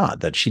was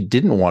not, that she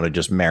didn't want to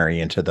just marry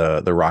into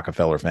the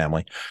Rockefeller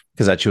family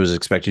because that she was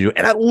expected to.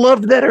 And I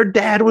loved that her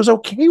dad was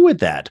okay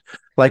with that.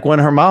 Like when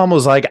her mom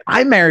was like,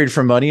 I married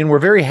for money and we're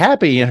very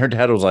happy. And her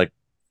dad was like,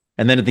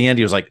 and then at the end,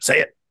 he was like,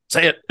 say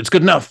it. It's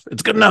good enough.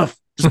 It's good enough.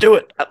 Just do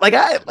it. I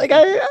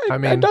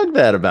dug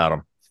that about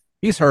him.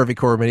 He's Harvey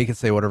Korman. He can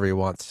say whatever he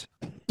wants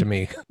to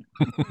me.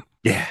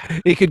 Yeah.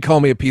 He could call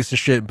me a piece of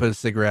shit and put a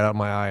cigarette out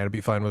my eye and I'd be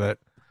fine with it.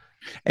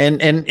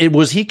 And it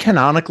was he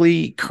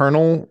canonically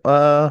Colonel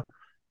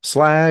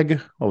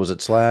Slag? What was it?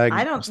 Slag?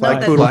 I don't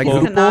Slag know that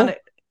Hoople?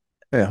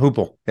 Yeah,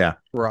 Hoople. Yeah.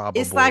 Probably.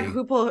 Is Slag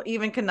Hoople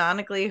even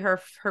canonically her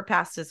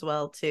past as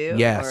well too?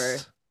 Yes. Or...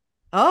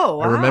 Oh,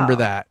 wow. I remember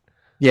that.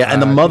 Yeah,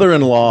 and the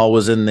mother-in-law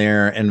was in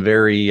there and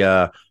very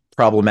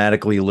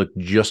problematically looked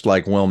just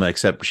like Wilma,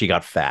 except she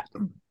got fat.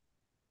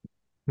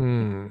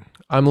 I'm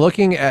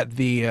looking at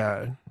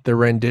the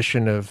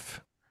rendition of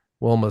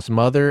Wilma's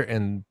mother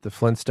and the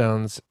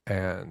Flintstones,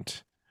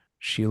 and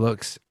she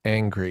looks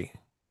angry.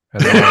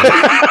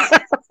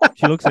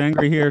 She looks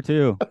angry here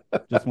too,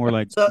 just more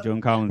like Joan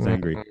Collins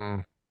angry.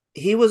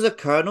 He was a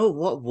colonel.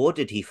 What war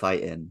did he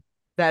fight in?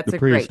 That's the a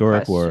great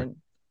prehistoric question. war.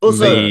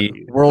 Also,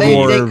 World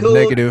War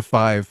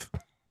 -5.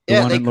 Yeah,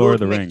 one they in Lord of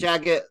called the Mick Rings.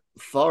 Jagger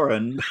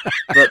foreign,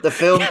 but the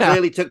film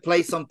clearly took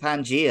place on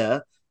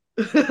Pangea.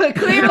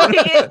 Clearly.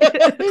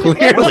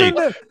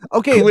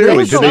 Okay,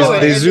 Clearly,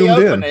 they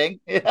zoomed in.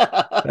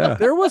 Yeah.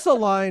 There was a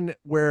line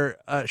where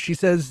she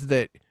says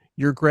that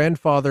your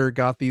grandfather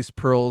got these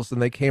pearls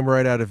and they came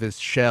right out of his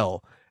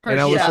shell. And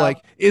I was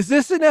like, is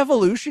this an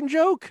evolution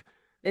joke?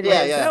 It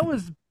Yeah, is. yeah. That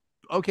was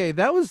okay.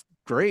 That was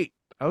great.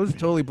 I was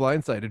totally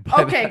blindsided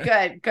by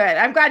that. Good.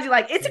 I'm glad you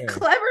like it's a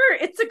clever,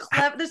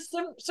 there's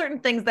some certain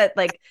things that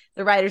like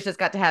the writers just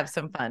got to have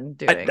some fun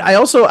doing. I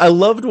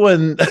loved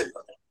when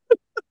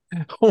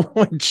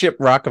when Chip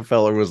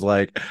Rockefeller was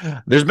like,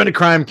 there's been a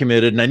crime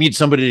committed and I need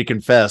somebody to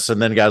confess.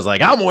 And then the guy's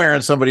like, I'm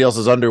wearing somebody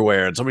else's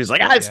underwear. And somebody's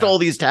like, I stole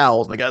these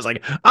towels. And the guy's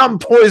like, I'm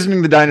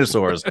poisoning the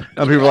dinosaurs. And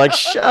people are like,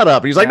 shut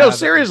up. And he's like, no,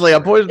 seriously,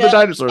 I'm poisoning the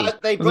dinosaurs.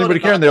 They Does anybody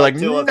care? And they're like,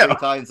 two or no. three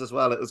times as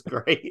well. It was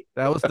great.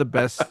 That was the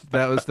best.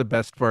 That was the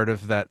best part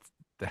of that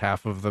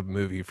half of the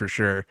movie for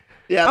sure.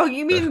 Yeah. Oh,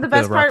 you mean the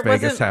best Rock part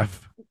Vegas wasn't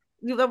half.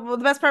 the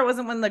best part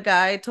wasn't when the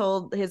guy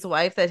told his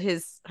wife that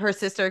her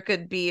sister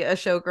could be a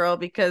showgirl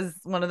because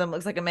one of them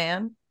looks like a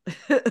man.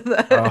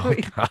 Oh,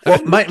 God.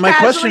 Well, my Casually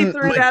question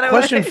threw that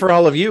away. for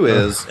all of you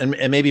is, and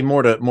maybe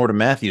more to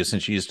Matthew,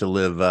 since she used to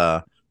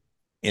live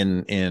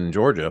in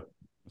Georgia.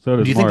 So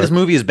Do you think this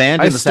movie is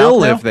banned I in the still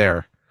South? live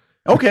there.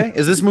 Okay,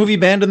 is this movie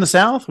banned in the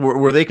South?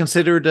 Were they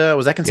considered?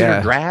 Was that considered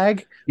Yeah.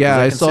 drag? Yeah,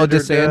 I Was saw that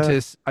considered,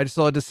 DeSantis. I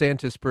saw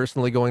DeSantis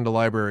personally going to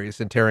libraries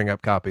and tearing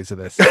up copies of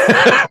this.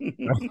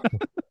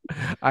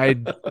 I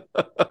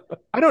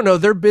don't know.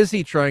 They're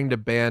busy trying to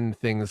ban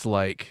things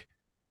like,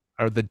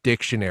 or the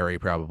dictionary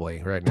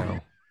probably right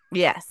now.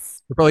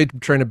 Yes. They're probably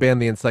trying to ban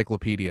the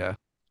encyclopedia.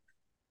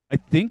 I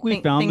think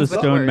we found the things with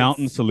Stone words.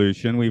 Mountain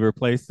solution. We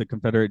replaced the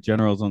Confederate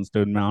generals on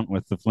Stone Mountain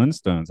with the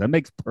Flintstones. That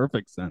makes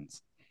perfect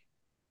sense.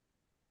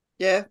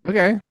 Yeah.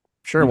 Okay,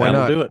 sure, why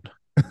That'll not? do it.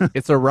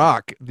 It's a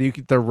rock. The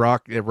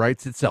rock, it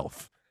writes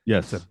itself.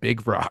 Yes. It's a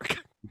big rock.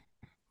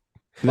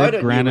 Is Why that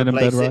don't granite you and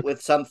replace bedrock? it with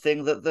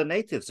something that the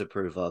natives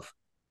approve of?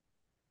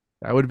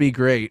 That would be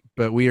great,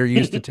 but we are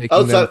used to taking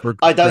Also, them for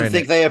I don't granted.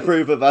 think they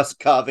approve of us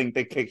carving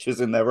big pictures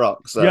in their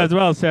rocks. So Yeah, as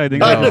well as say I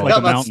think kind that of was like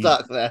a got mountain.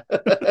 stuck there.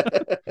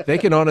 They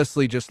can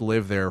honestly just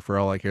live there for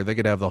all I care. They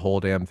could have the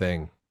whole damn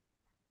thing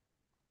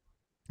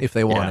if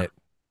they want Yeah. it.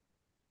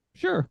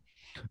 Sure.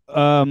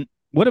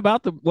 What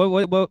about the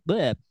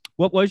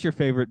what was your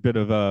favorite bit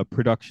of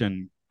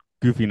production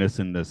goofiness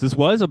in this? This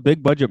was a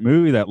big budget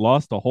movie that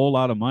lost a whole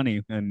lot of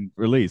money in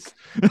release.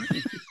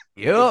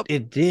 Yep.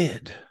 It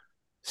did.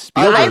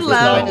 I love-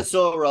 love the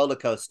dinosaur roller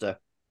coaster.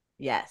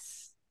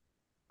 Yes.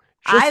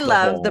 Just I the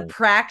love the whole-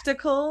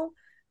 practical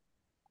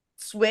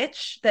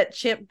switch that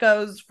Chip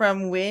goes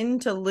from win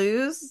to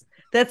lose.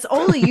 That's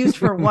only used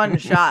for one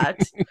shot,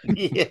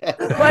 Yeah.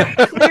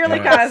 but clearly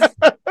caused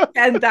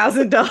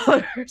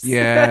 $10,000.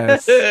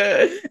 Yes.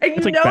 And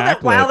you like know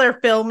that while backlit. they're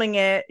filming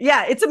it,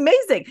 yeah, it's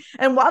amazing.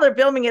 And while they're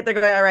filming it, they're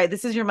going, all right,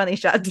 this is your money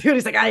shot, dude.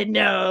 He's like, I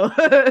know.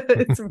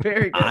 It's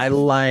very good. I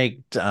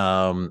liked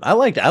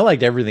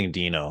everything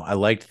Dino. I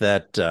liked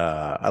that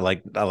I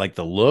liked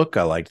the look.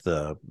 I liked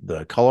the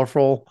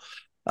colorful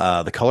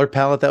the color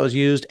palette that was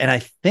used. And I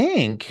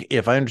think,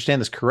 if I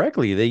understand this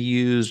correctly, they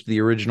used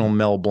the original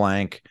Mel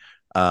Blanc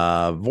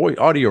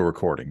audio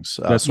recordings.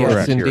 That's source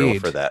correct. material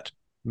Indeed. for that.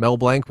 Mel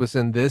Blanc was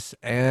in this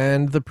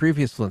and the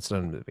previous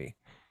Flintstone movie.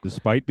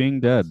 Despite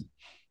being dead.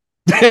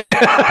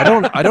 I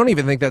don't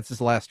even think that's his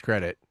last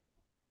credit.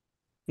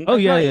 Oh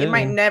yeah, It yeah.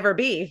 might never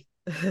be.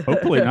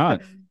 Hopefully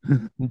not.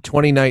 In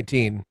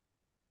 2019.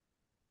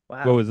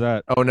 Wow. What was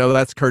that? Oh no,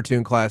 that's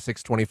Cartoon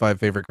Classics 25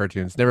 favorite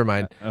cartoons. Never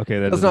mind. Okay,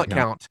 that Does doesn't not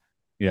count.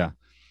 Yeah.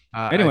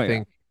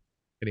 Anyway,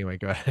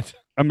 go ahead.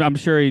 I'm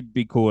sure he'd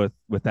be cool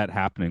with that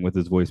happening, with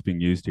his voice being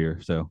used here.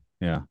 So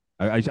yeah,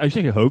 I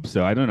think I hope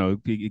so. I don't know.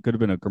 He could have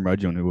been a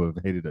curmudgeon who would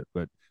have hated it,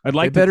 but I'd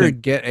like They better to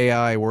think, get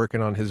AI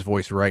working on his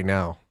voice right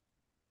now.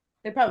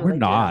 They probably We're do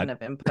not. have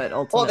enough input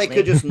ultimately. Or they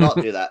could just not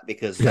do that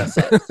because that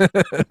sucks.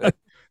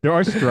 there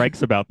are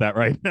strikes about that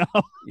right now.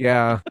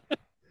 Yeah.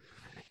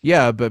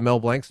 Yeah, but Mel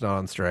Blanc's not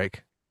on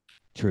strike.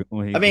 True.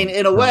 Well, I mean,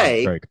 in a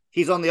way,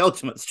 he's on the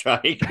ultimate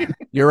strike.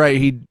 You're right.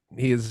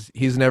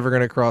 He's never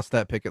going to cross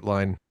that picket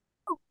line.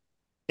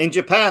 In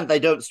Japan, they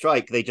don't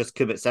strike; they just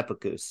commit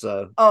seppuku.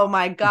 So, oh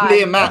my god,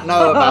 me and Matt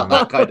know about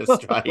that kind of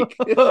strike.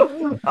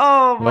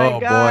 Oh my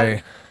god,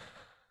 boy.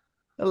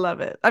 I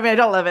love it. I mean, I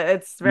don't love it.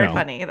 It's very No.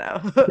 funny though.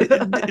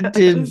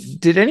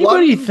 Did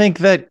anybody think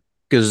that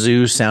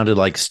Gazoo sounded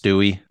like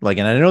Stewie? Like,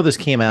 and I know this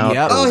came out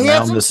Yep. Oh, he had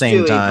around some the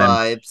same Stewie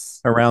time. vibes.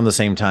 Around the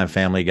same time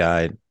Family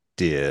Guy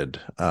did.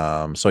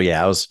 So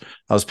yeah, I was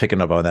picking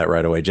up on that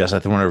right away. Jess, I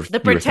wonder if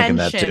The you were thinking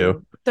that too.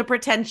 pretension, the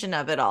pretension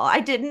of it all. I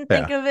didn't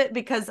think of it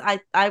because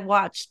I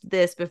watched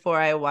this before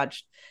I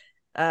watched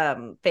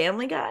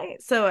Family Guy,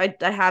 so I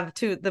have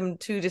them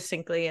two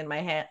distinctly in my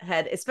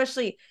head.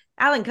 Especially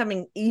Alan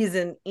Cumming is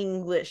an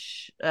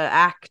English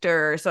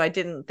actor, so I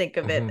didn't think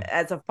of it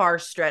as a far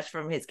stretch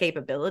from his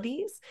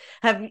capabilities.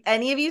 Have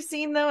any of you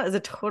seen, though, as a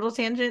total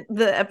tangent,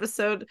 the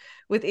episode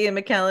with Ian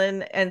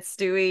McKellen and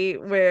Stewie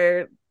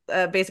where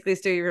basically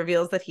Stewie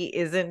reveals that he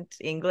isn't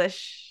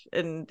English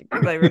and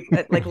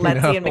like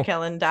lets No. Ian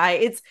McKellen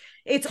die?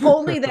 It's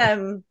only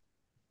them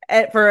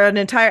for an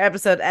entire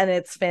episode, and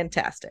it's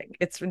fantastic.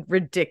 It's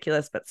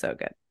ridiculous, but so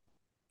good.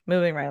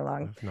 Moving right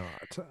along. If not,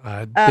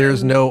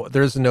 there's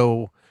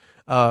no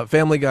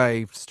Family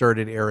Guy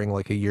started airing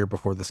like a year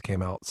before this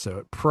came out, so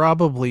it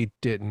probably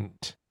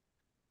didn't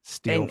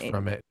steal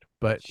from it.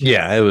 But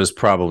Yeah, it was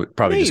probably just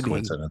Maybe.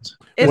 coincidence.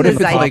 It's What a if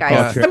it's like,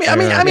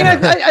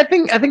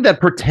 zeitgeist. I think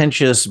that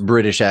pretentious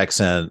British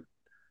accent,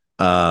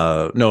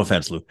 no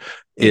offense, Luke,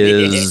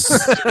 is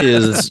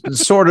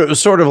sort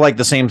of like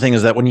the same thing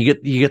as that when you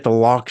get the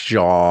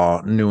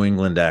lockjaw New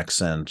England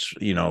accent,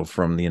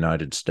 from the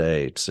United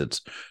States.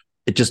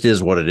 It just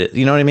is what it is.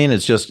 You know what I mean?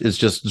 It's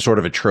just sort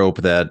of a trope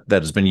that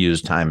has been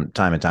used time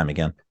and time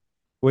again.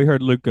 We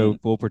heard Luke go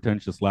full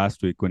pretentious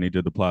last week when he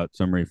did the plot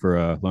summary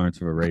for Lawrence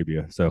of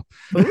Arabia. So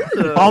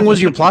How long was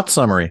your plot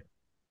summary?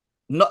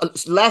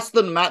 Not less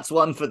than Matt's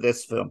one for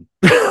this film.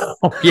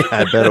 Oh, yeah,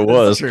 I bet it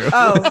was. true.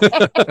 Oh,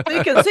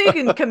 so you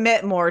can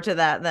commit more to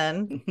that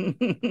then.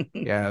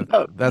 Yeah,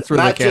 No, that's where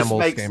Matt the just camels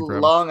makes came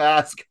from. long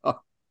ass.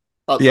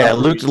 Yeah,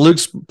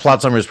 Luke's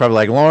plot summary is probably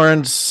like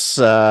Lawrence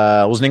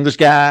was an English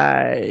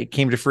guy,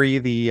 came to free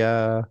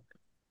the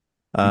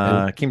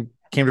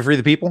came to free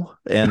the people,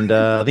 and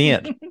the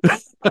end.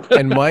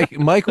 And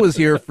Mike was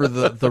here for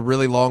the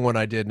really long one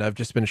I did, and I've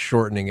just been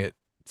shortening it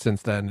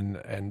since then,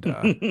 and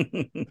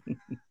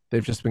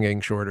they've just been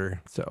getting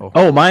shorter. So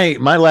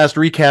My last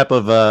recap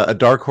of a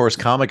Dark Horse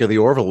comic of the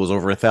Orville was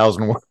over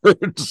 1,000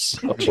 words.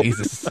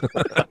 Jesus.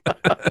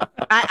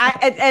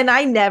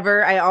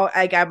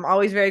 I'm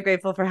always very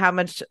grateful for how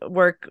much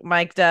work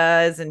Mike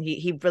does, and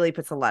he really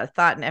puts a lot of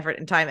thought and effort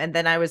and time. And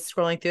then I was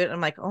scrolling through it, and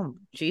I'm like, oh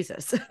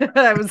Jesus!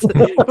 I was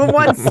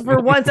for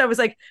once I was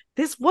like,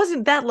 this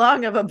wasn't that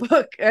long of a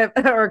book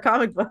or a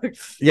comic book.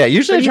 Yeah,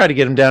 usually I try to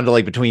get them down to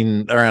like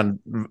between around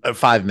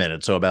 5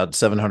 minutes, so about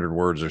 700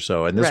 words or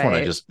so. And this one,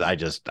 I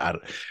just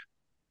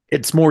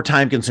it's more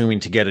time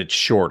consuming to get it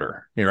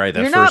shorter. You're right.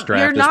 That first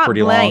draft is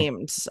pretty blamed.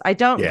 long. I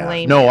don't Yeah.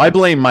 blame. No, you. I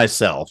blame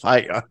myself.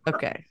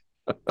 Okay,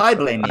 I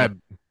blame you.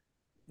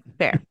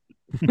 fair.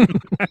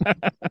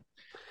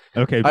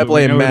 okay, I but we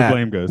blame know where the Matt.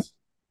 blame goes.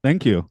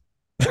 Thank you.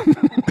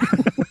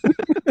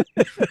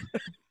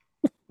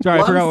 Sorry, I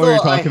One forgot what we were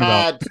thought I talking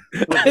about. had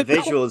with the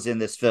visuals in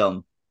this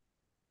film.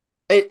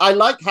 I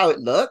liked how it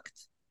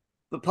looked,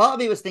 but part of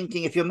me was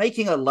thinking, if you're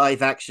making a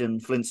live action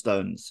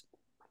Flintstones,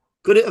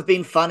 could it have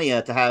been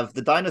funnier to have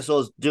the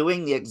dinosaurs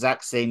doing the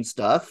exact same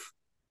stuff,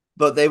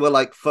 but they were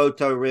like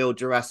photoreal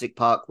Jurassic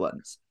Park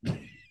ones?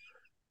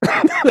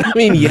 I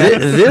mean, yeah,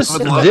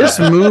 This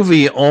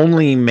movie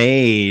only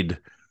made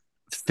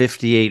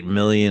 $58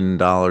 million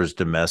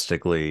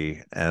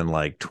domestically and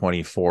like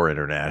 24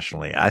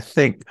 internationally. I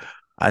think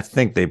I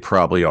think they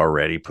probably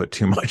already put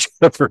too much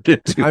effort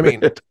into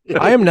it.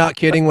 I am not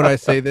kidding when I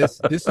say this.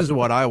 This is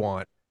what I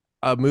want.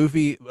 A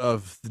movie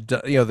of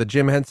the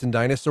Jim Henson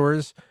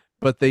dinosaurs,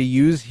 but they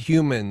use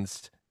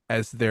humans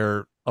as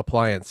their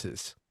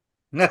appliances.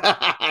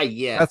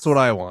 Yes. That's what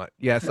I want.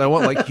 Yes, I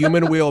want like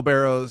human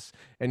wheelbarrows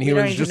and You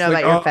don't humans even just know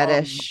like about your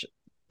fetish.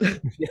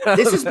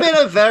 This has been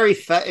a very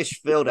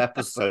fetish-filled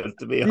episode,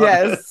 to be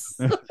honest.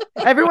 Yes.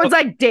 Everyone's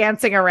like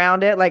dancing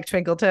around it like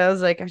Twinkle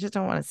Toes. Like, I just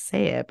don't want to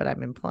say it, but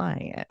I'm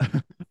implying it.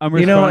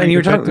 And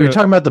you're talking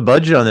about the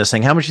budget on this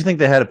thing. How much do you think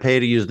they had to pay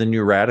to use the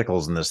new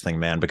radicals in this thing,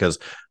 man? Because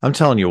I'm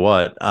telling you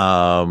what,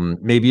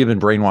 Maybe You've Been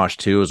Brainwashed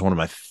 2 is one of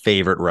my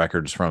favorite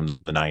records from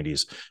the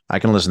 90s. I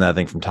can listen to that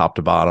thing from top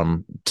to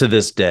bottom to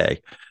this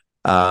day.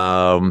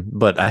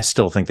 But I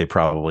still think they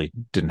probably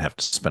didn't have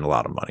to spend a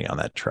lot of money on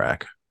that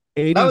track.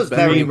 That was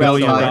very $83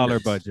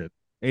 million budget.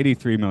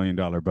 $83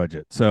 million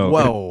budget. So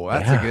whoa,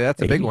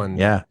 that's a big one.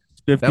 Yeah.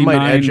 That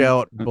might edge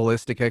out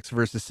Ballistic X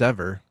versus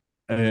Sever.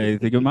 I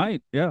think it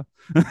might. Yeah.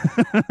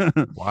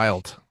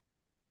 Wild.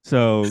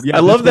 So yeah, I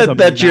love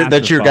that's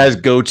your guys'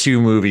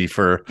 go-to movie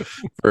for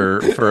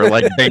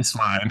like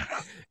baseline.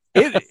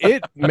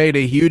 It made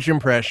a huge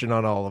impression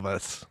on all of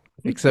us,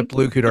 except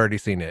Luke, who'd already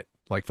seen it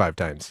like 5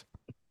 times.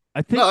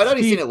 I think I'd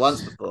only seen it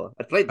once before.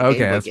 I played the Game Boy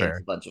games fair.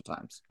 a bunch of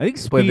times. I think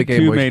Speed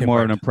 2 made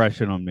more an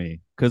impression on me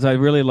because I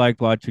really liked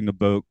watching the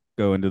boat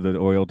go into the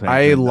oil tank.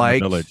 The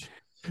village.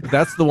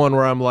 That's the one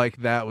where I'm like,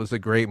 that was a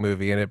great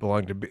movie, and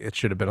it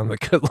should have been on the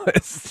good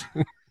list.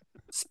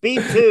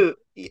 Speed 2,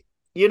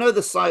 you know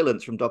the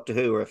silence from Doctor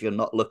Who, where if you're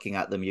not looking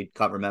at them, you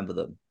can't remember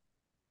them.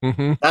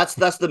 Mm-hmm.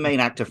 That's the main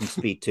actor from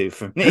Speed 2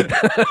 for me.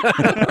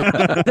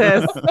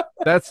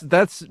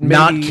 That's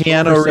not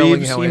Keanu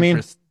Reeves, you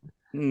mean?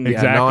 Yeah,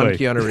 exactly.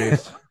 Non-Keanu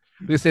Reeves.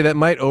 They say that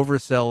might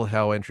oversell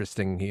how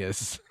interesting he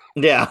is.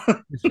 Yeah.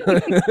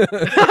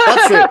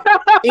 That's true.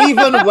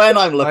 Even when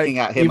I'm looking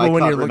at him, I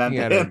can't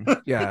remember him.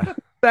 Yeah.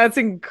 That's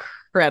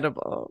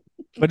incredible.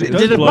 But it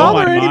Did it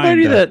bother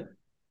anybody that...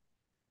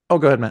 Oh,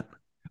 go ahead, Matt.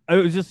 I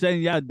was just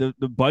saying, yeah, the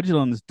budget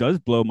on this does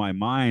blow my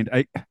mind.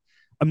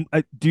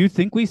 Do you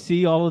think we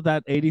see all of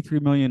that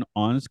 83 million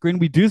on screen?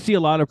 We do see a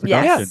lot of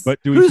production, Yes. but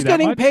do we Who's see that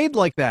getting much? paid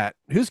like that?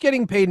 Who's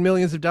getting paid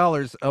millions of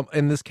dollars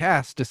in this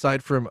cast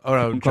aside from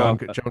Joan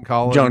Collins? Joan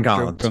Collins. Joan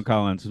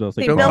Collins.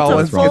 They Joan built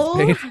Collins a full.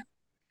 gets paid.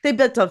 They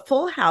built a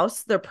full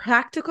house. They're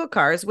practical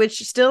cars, which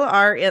still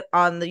are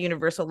on the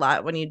Universal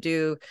lot when you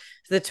do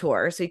the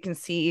tour, so you can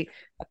see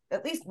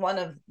at least one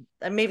of,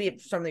 maybe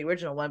it's from the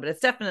original one, but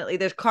it's definitely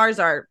their cars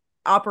are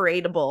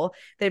operatable.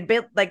 They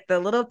built like the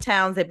little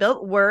towns. They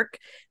built work.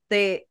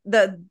 The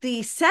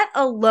set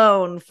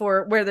alone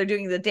for where they're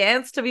doing the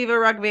dance to Viva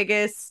Rock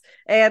Vegas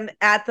and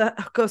at the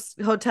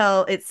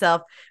hotel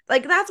itself,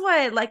 like that's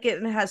why I like it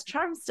and it has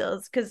charm still.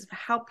 It's because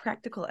how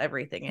practical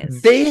everything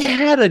is. They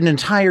had an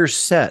entire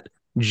set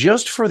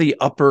just for the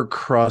upper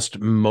crust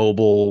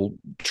mobile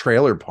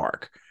trailer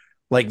park,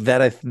 like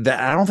that. I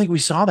don't think we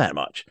saw that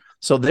much.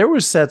 So there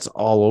was sets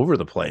all over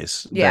the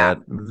place. Yeah.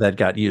 that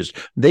got used.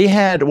 They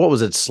had, what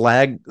was it,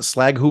 Slag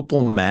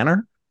Hoople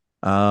Manor.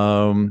 That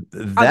on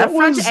the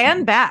front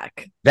and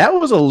back. That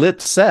was a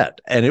lit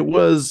set, and it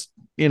was,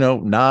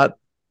 not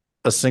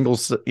a single,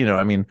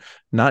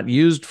 not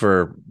used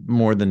for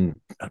more than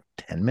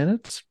 10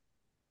 minutes,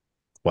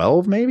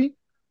 12 maybe.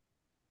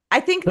 I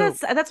think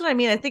that's what I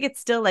mean. I think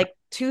it's still like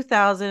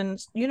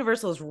 2000.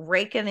 Universal's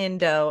raking in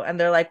dough, and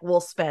they're like,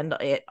 "We'll spend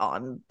it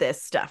on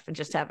this stuff and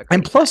just have a."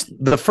 And plus,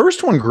 the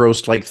first one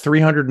grossed like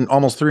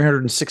almost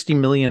 $360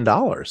 million.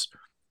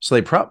 So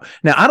they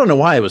now I don't know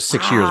why it was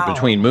 6 years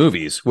between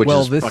movies, which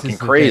is fucking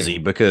crazy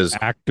because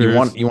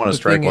actors, you want to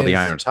strike while the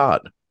iron's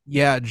hot.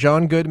 Yeah,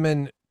 John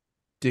Goodman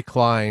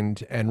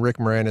declined and Rick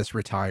Moranis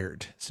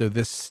retired. So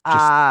this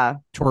just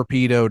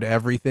torpedoed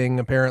everything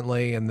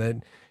apparently, and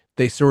then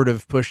they sort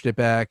of pushed it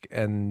back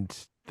and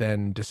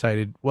then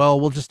decided,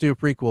 well, we'll just do a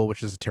prequel,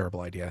 which is a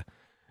terrible idea.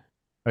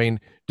 I mean,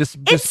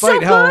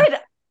 despite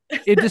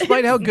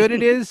how good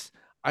it is,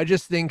 I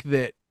just think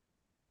that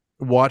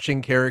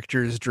watching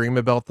characters dream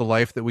about the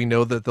life that we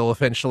know that they'll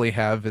eventually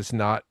have is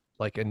not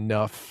like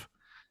enough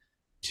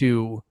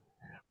to,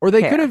 or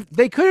they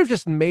could have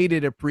just made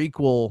it a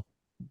prequel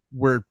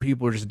where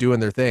people are just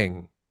doing their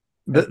thing.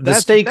 The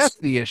stakes, that's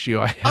the issue.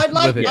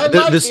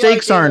 The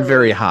stakes aren't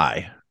very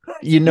high.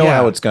 You know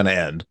how it's going to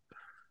end.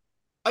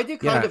 I do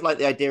kind of like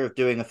the idea of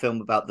doing a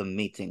film about them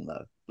meeting,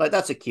 though. Like,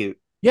 that's a cute.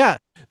 Yeah,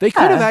 they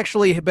could have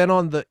actually been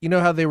on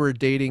how they were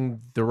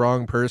dating the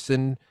wrong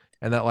person,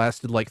 and that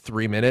lasted like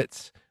 3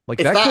 minutes. Like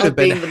if that could have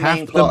been the half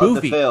main plot the movie.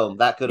 Of the film.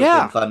 That could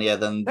have been funnier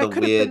than the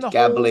weird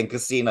gambling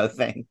casino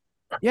thing.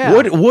 Yeah.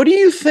 What do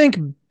you think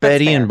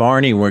Betty and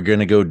Barney were going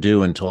to go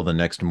do until the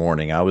next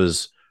morning?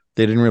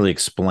 They didn't really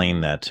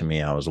explain that to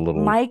me. I was a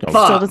little. Mike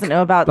still doesn't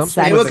know about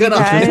sex. They were going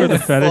the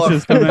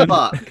fetishes come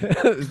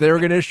in. They were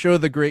going to show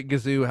the Great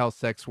Gazoo how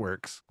sex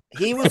works.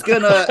 He was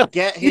going to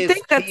get his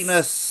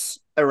penis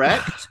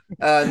erect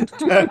and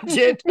turn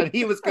it, and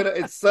he was going to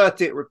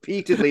insert it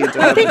repeatedly into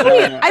they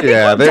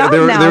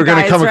were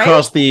going to come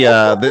across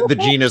the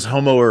genus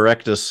Homo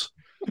erectus.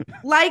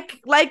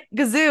 like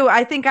Gazoo,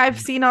 I think I've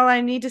seen all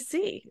I need to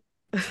see.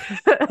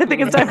 I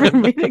think it's time for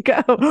me to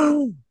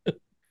go.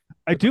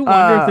 I do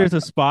wonder if there's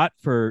a spot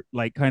for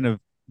like kind of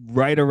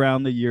right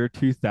around the year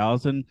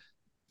 2000,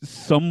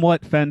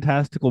 somewhat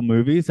fantastical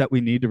movies that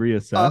we need to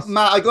reassess.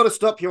 Matt, I got to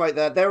stop you right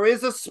there. There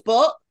is a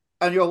spot,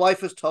 and your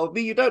wife has told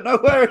me you don't know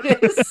where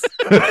it is.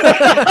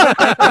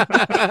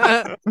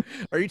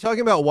 Are you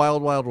talking about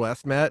Wild Wild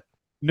West, Matt?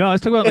 No, I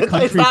was talking about the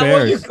Country Is that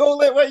Bears. what you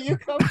call it where you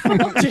come from?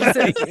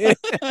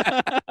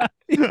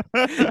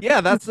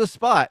 Yeah, that's the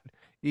spot.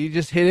 You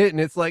just hit it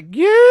and it's like,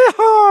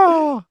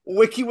 yeah.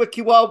 Wiki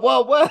wiki wild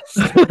wild west.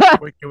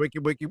 Wiki wiki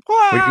wiki.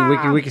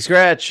 Wiki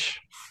scratch.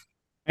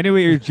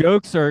 Anyway, your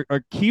jokes are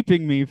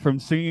keeping me from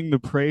singing the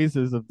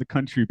praises of the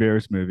Country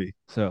Bears movie.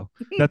 So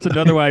that's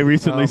another one I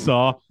recently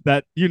saw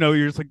that,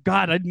 you're just like,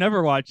 God, I'd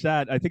never watch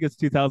that. I think it's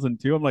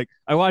 2002. I'm like,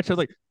 I was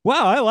like,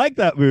 wow, I like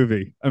that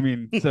movie. I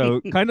mean, so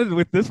kind of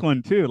with this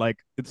one too, like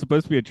it's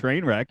supposed to be a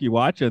train wreck. You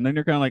watch it and then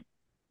you're kind of like,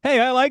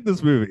 hey, I like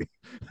this movie.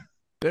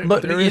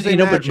 But it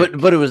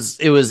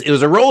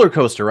was a roller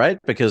coaster, right?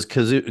 Because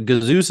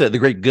Gazoo said, the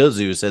great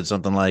Gazoo said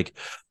something like,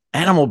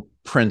 animal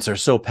prints are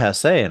so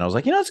passe, and I was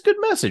like, it's a good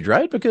message,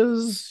 right?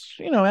 Because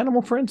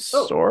animal prints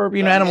or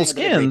animal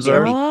skins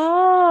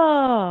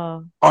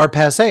are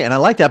passe, and I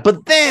like that.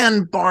 But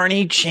then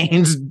Barney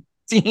chains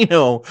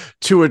Dino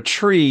to a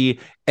tree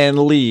and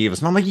leaves,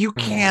 and I'm like, you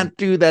can't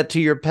do that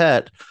to your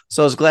pet.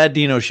 So I was glad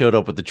Dino showed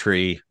up with the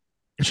tree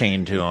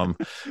chained to him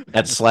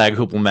at Slag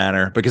Hoople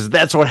Manor, because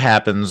that's what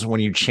happens when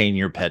you chain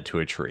your pet to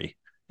a tree.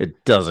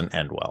 It doesn't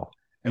end well.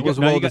 It was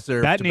well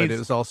deserved, but it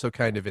was also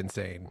kind of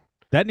insane.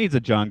 That needs a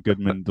John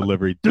Goodman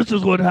delivery. This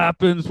is what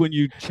happens when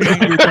you chain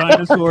your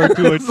dinosaur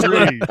to a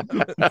tree.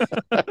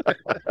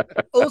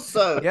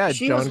 Also, yeah,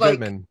 she John was like,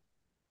 Goodman.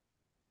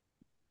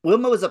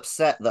 Wilma was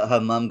upset that her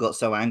mum got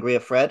so angry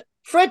at Fred.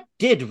 Fred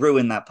did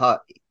ruin that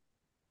party.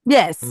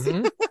 Yes.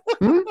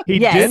 Mm-hmm. He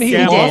Yes, did he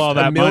gamble did. all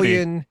that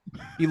money.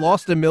 He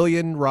lost $1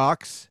 million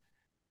rocks,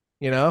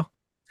 and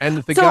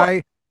the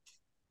guy,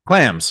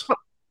 clams.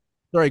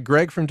 Sorry,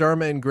 Greg from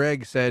Dharma and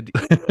Greg said,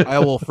 I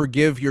will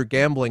forgive your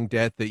gambling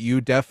debt that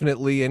you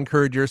definitely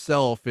incurred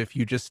yourself if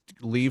you just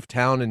leave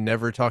town and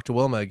never talk to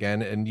Wilma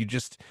again. And you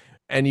just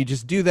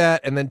do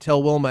that and then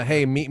tell Wilma,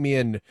 hey, meet me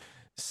in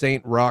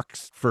St.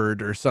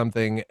 Roxford or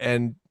something.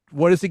 And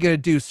what is he going to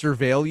do?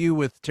 Surveil you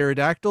with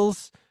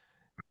pterodactyls?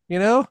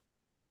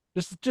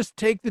 Just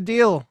take the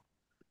deal.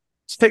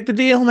 Just take the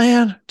deal,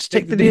 man. Just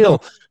take the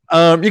deal.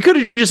 You could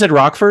have just said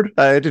Rockford.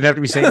 It didn't have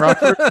to be St.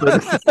 Rockford.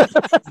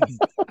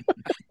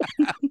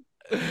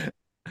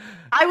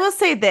 I will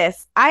say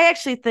this. I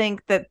actually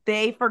think that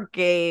they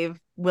forgave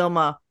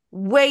Wilma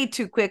way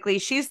too quickly.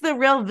 She's the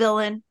real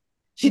villain.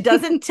 She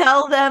doesn't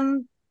tell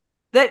them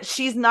that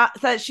she's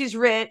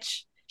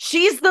rich.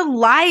 She's the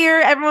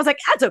liar. Everyone's like,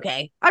 that's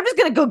okay. I'm just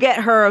going to go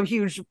get her a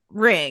huge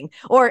ring.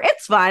 Or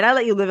it's fine. I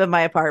let you live in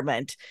my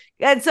apartment.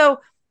 And so,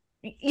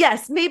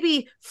 yes,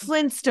 maybe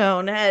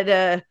Flintstone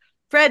had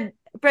Fred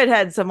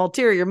had some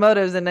ulterior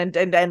motives and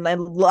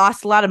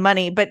lost a lot of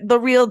money. But the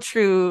real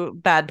true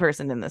bad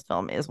person in this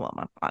film is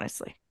Wilma,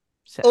 honestly.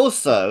 So.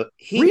 Also,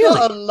 he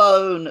got a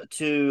loan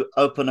to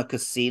open a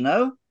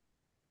casino,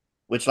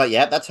 which,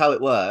 that's how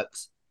it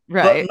works.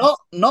 Right. But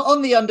not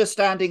on the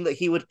understanding that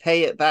he would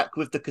pay it back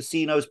with the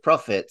casino's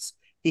profits.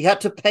 He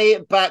had to pay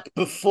it back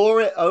before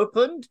it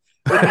opened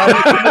with money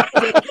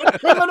from a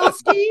criminal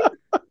scheme.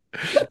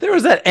 There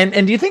was that. And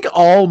do you think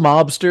all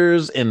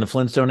mobsters in the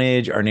Flintstone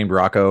age are named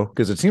Rocco?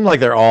 Because it seemed like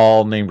they're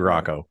all named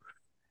Rocco.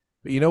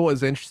 But you know what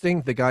was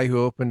interesting? The guy who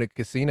opened a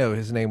casino,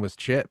 his name was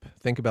Chip.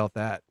 Think about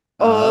that.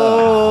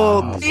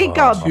 Think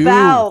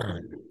about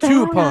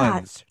two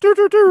puns.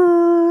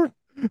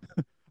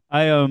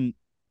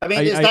 I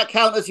mean, does that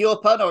count as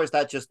your pun, or is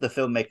that just the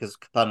filmmaker's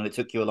pun and it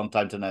took you a long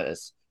time to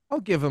notice?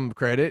 I'll give him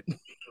credit.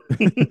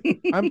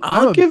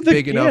 I'll a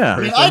big enough person. I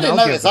mean, I didn't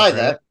notice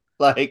either.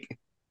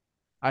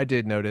 I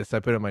did notice. I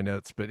put it in my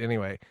notes, but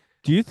anyway.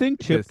 Do you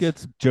think Chip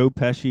gets Joe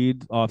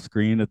Pesci'd off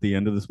screen at the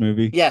end of this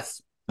movie?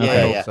 Yes.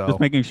 Okay. Yeah. So. Just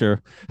making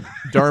sure.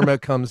 Dharma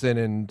comes in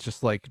and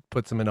just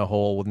puts him in a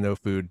hole with no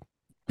food.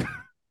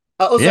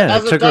 Also,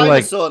 as a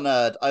dinosaur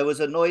nerd, I was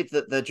annoyed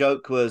that the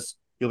joke was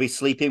you'll be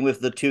sleeping with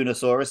the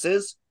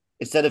Tunosauruses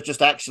instead of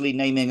just actually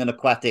naming an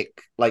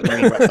aquatic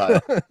marine reptile.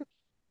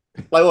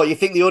 What, you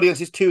think the audience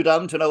is too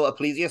dumb to know what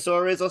a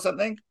plesiosaur is or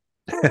something?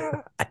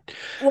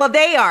 Well,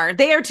 they are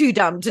too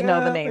dumb to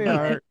know the name of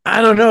it.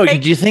 I don't know.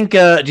 Do you think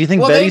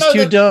Betty's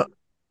too dumb?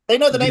 They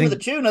know the name of the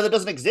tuna that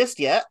doesn't exist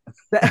yet.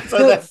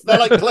 So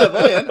they're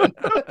clairvoyant.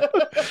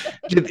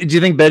 Do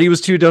you think Betty was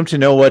too dumb to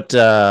know what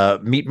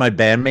meet my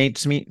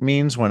bandmates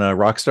means when a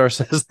rock star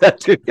says that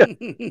to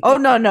you? Oh,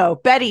 no.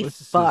 Betty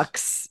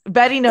fucks.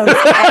 Betty knows.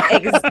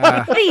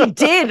 Betty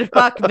did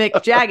fuck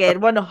Mick Jagger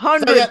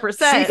 100%.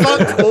 So, she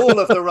fucked all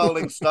of the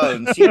Rolling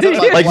Stones. She did,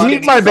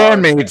 meet my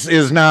bandmates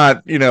is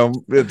not,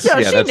 it's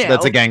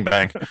that's a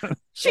gangbang.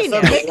 So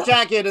Mick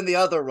Jagger and the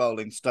other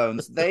Rolling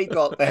Stones, they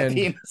got their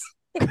penis.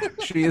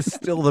 She is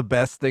still the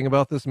best thing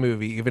about this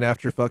movie, even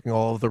after fucking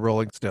all of the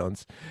Rolling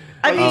Stones.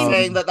 Are you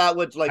saying that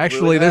would like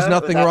actually, ruin there's her?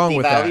 nothing Would that wrong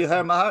with that. devalue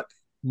her, Mark?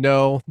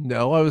 No,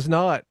 I was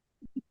not.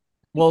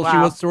 Well, she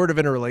Wow. was sort of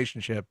in a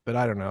relationship, but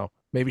I don't know.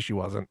 Maybe she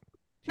wasn't.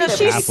 No, Yeah,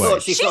 she's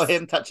but she saw she's-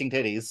 him touching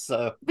titties,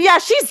 so Yeah,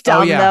 she's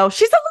dumb yeah. though.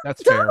 She's a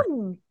That's little fair.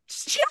 dumb.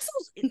 She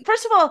also,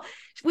 first of all,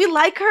 we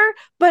like her,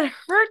 but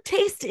her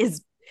taste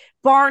is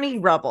Barney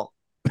Rubble.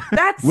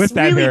 That's With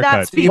that really haircut.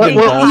 not speaking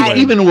Well, Baldwin.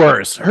 even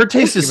worse. Her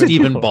taste is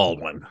Stephen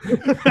Baldwin. Yeah.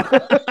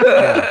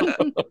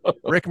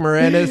 Rick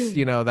Moranis,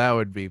 that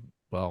would be,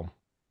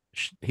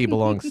 he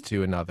belongs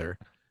to another.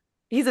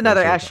 He's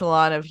another Sure.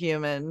 echelon of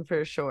human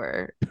for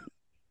sure.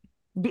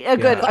 A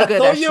good I thought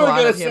echelon you were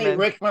going to of say human.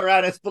 Rick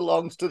Moranis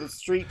belongs to the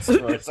streets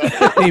for a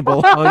second. He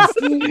belongs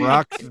to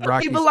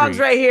Rocky He belongs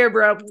Street. right here,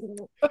 bro.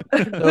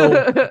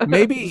 So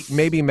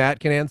maybe Matt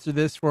can answer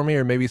this for me,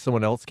 or maybe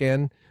someone else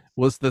can.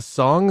 Was the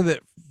song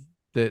that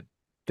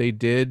they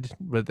did,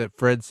 but that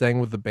Fred sang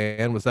with the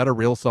band, was that a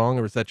real song,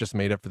 or was that just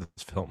made up for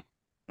this film?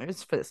 It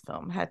was for this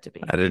film, had to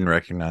be. I didn't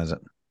recognize it.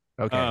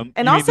 Okay, And you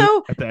mean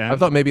also- at the end? I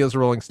thought maybe it was a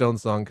Rolling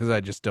Stones song because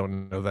I just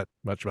don't know that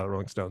much about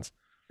Rolling Stones.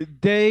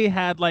 They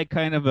had like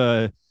kind of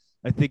an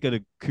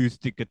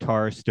acoustic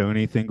guitar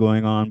stony thing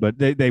going on, but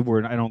they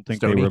weren't. I don't think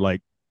Stony? they were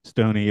like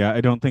stony. Yeah,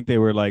 I don't think they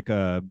were like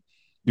doing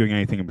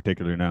anything in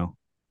particular. No.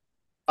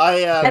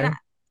 I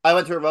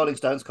went to a Rolling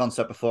Stones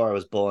concert before I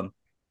was born.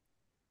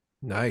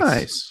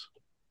 Nice.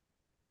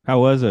 How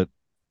was it?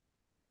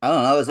 I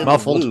don't know. I was in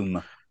Muffled. the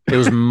womb. It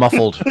was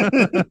muffled. Did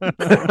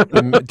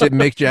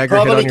Mick Jagger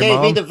hit Probably on your gave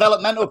me mom?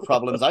 developmental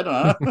problems. I don't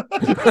know.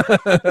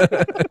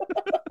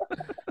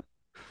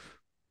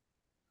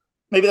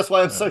 Maybe that's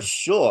why I'm so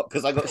short,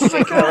 because I got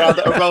shaken around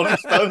at a Rolling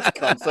Stones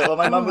concert while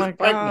my mum was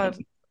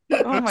pregnant.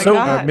 Oh my So,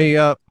 god. Me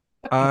up.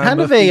 Kind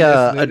of like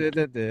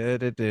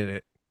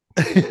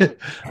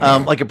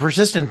a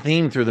persistent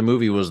theme through the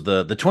movie was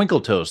the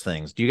Twinkle Toes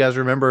things. Do you guys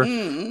remember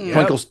Yep.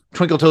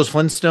 Twinkle Toes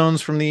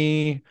Flintstones from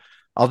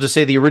I'll just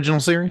say the original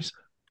series?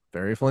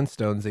 Very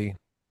Flintstonesy.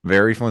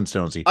 Very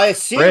Flintstonesy. I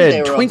assume they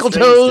Fred were on Twinkle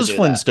strings to Toes do that.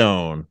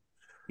 Flintstone.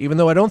 Even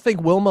though I don't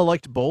think Wilma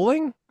liked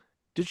bowling.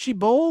 Did she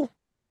bowl?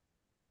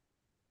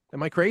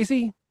 Am I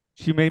crazy?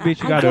 Maybe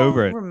she I got don't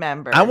over it.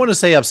 Remember? I want to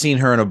say I've seen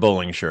her in a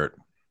bowling shirt.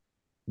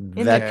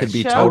 In That the could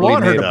be show? I totally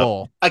want her made to up.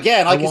 bowl.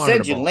 Again, I I can want her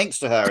send to you bowl. links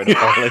to her in a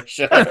bowling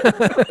shirt.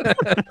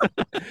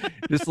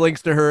 Just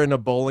links to her in a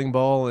bowling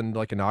ball and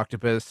like an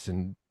octopus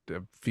and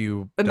a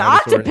few An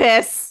dinosaurs.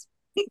 octopus.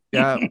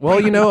 Yeah.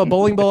 Well, a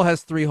bowling ball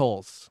has 3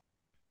 holes.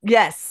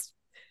 Yes.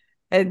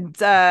 And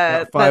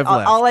Got 5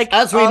 left. all like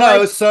As we all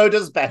know, I- so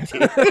does Betty.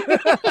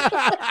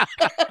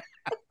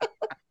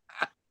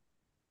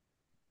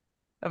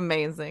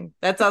 amazing.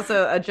 That's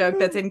also a joke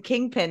that's in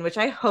Kingpin, which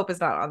I hope is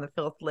not on the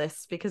filth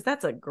list because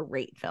that's a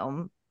great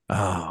film.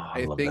 Oh,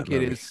 I love think that it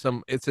movie. is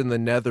it's in the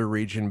nether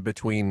region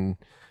between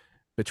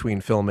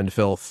film and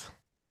filth.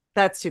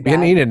 That's too We bad.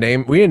 need a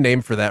name. We need a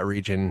name for that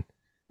region.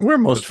 Where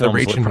most It's the films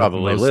region would with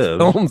probably most live.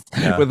 films-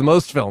 Yeah. With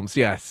most films,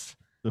 yes.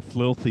 The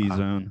filthy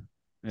zone.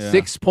 Yeah.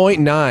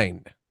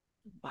 6.9.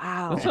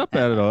 Wow. That's not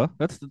bad at all.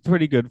 That's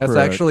pretty good. That's for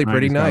a actually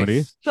pretty 90s nice.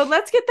 comedy. So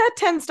let's get that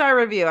 10-star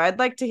review. I'd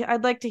like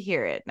to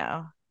hear it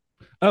now.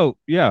 Oh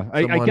yeah,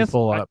 I Someone guess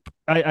pull up.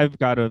 I've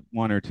got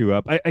one or two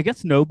up. I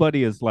guess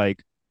nobody is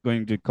like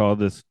going to call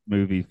this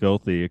movie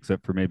filthy,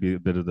 except for maybe a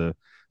bit of the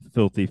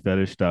filthy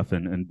fetish stuff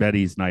and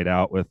Betty's night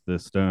out with the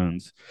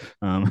Stones.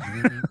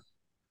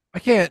 I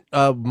can't.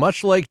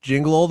 Much like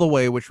Jingle All the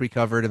Way, which we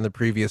covered in the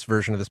previous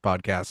version of this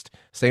podcast,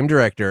 same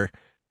director,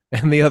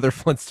 and the other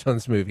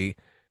Flintstones movie.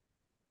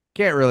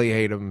 Can't really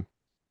hate them.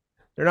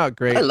 They're not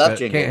great. I love but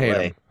Jingle can't All the hate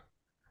Way. 'em.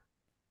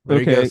 There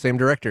you go, Okay. same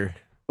director.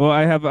 Well,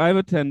 I have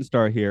a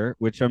 10-star here,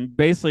 which I'm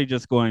basically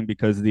just going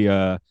because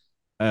the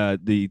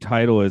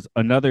title is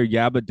Another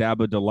Yabba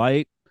Dabba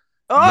Delight.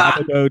 Oh,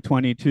 Yabba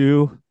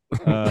 22.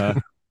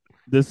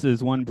 This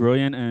is one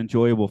brilliant and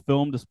enjoyable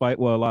film, despite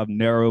what a lot of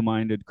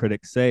narrow-minded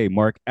critics say.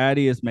 Mark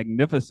Addy is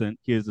magnificent.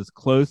 He is as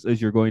close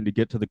as you're going to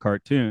get to the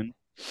cartoon.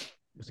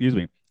 Excuse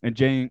me. And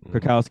Jane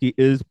Krakowski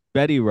is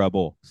Betty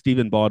Rubble.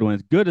 Stephen Baldwin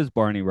is good as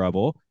Barney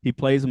Rubble. He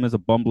plays him as a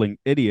bumbling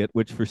idiot,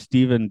 which for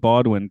Stephen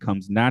Baldwin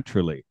comes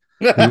naturally.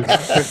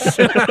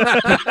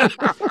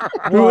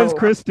 Who is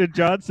Kristen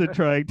Johnson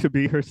trying to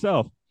be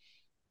herself?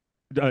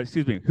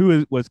 Excuse me.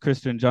 Was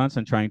Kristen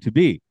Johnson trying to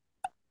be?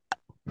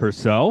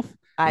 Herself?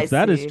 I If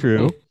that is see.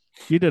 true,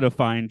 she did a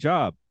fine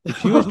job. If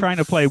she was trying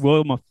to play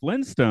Wilma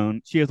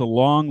Flintstone, she has a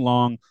long,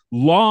 long,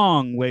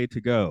 long way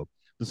to go.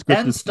 The script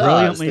 10 is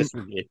stars. brilliantly. This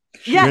review.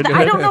 Yeah, Good.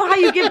 I don't know how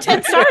you give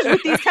 10 stars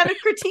with these kind of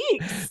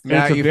critiques.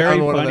 Matt, It's a you very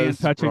found one of funny and those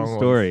touching wrong ones.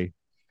 story.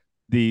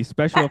 The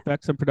special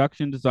effects and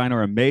production design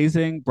are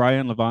amazing.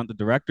 Brian Levant, the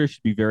director,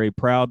 should be very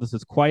proud. This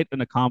is quite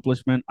an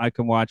accomplishment. I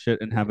can watch it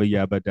and have a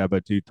yabba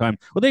dabba do time.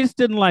 Well, they just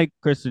didn't like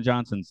Kristen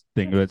Johnson's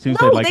thing, but it seems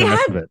No, they like they the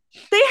rest had- of it.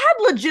 They had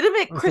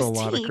legitimate That's a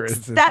lot of critiques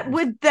that criticisms.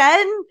 would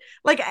then,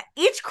 like,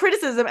 each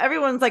criticism,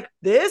 everyone's like,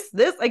 this,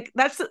 like,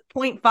 that's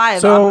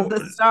 0.5 So- off of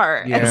the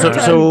star. Yeah. And So,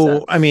 then-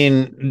 so I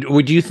mean,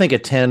 would you think a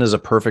 10 is a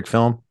perfect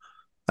film?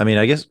 I mean,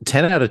 I guess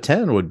 10 out of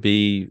 10 would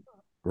be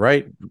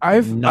right?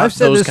 I've Not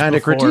said those this kind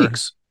before. of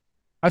critiques.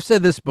 I've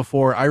said this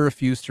before. I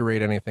refuse to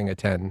rate anything a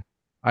 10.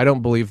 I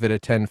don't believe that a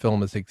 10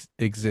 film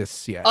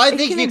exists yet. I It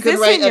think can you can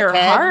exist rate in your a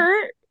 10.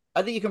 heart.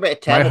 I think you can rate a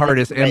 10. My I heart think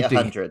is you can rate empty.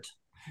 100.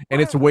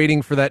 And it's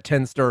waiting for that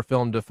 10-star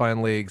film to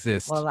finally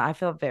exist. Well, I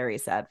feel very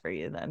sad for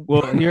you then.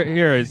 Well,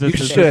 here is You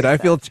this. should. I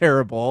feel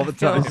terrible all the I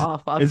feel time.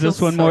 awful. I Is this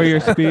feel one so more your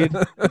sad. speed?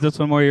 Is this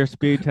one more your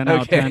speed? 10 out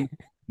of Okay. 10.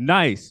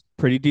 Nice,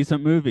 pretty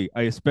decent movie.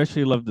 I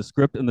especially love the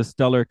script and the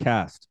stellar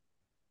cast.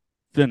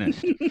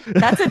 Finished.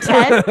 That's a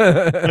 10.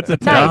 That's a 10.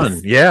 Nice.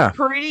 Done. Yeah.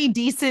 Pretty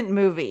decent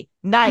movie.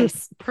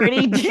 Nice.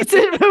 Pretty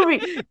decent movie.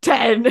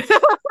 10.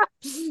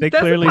 They That's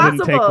clearly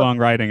didn't take impossible. long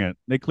writing it.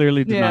 They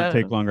clearly did Yeah. not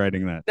take long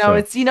writing that. No, so.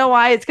 it's you know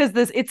why? It's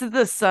because it's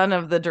the son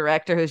of the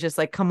director who's just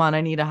like, come on,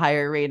 I need a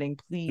higher rating,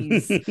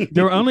 please.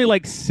 There were only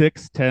like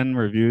 6-10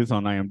 reviews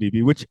on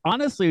IMDb, which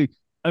honestly,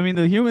 I mean,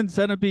 the Human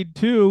Centipede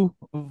 2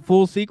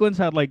 full sequence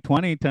had like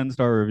 20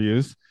 10-star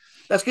reviews.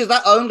 That's because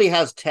that only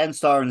has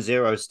 10-star and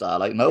 0-star.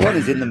 Like, no one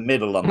is in the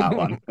middle on that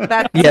one.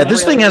 That's Yeah,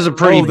 this thing has a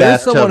pretty Oh,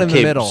 there's someone in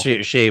bathtub the middle.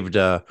 shaved.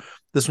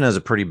 This one has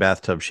a pretty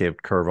bathtub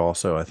shaped curve,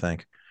 also. I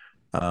think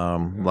a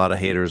lot of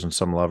haters and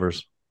some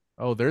lovers.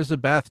 Oh, there's a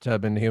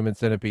bathtub in Human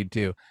Centipede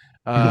too.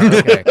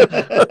 Okay.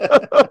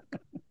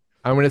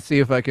 I'm gonna see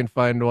if I can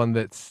find one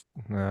that's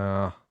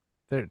no.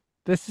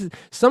 This is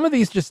some of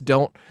these just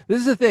don't. This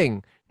is the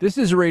thing. This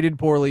is rated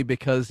poorly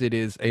because it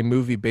is a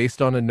movie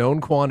based on a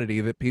known quantity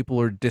that people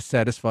are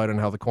dissatisfied on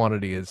how the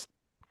quantity is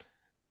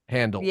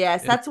handled.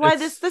 Yes, that's why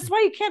It's- that's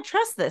why you can't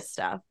trust this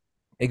stuff.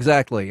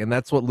 exactly, and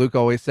that's what Luke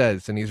always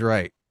says, and he's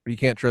right. You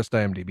can't trust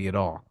IMDb at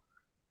all.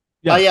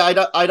 Yeah.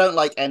 Yeah, I don't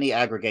like any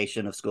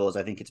aggregation of scores.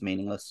 I think it's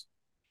meaningless.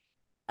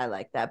 I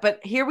like that.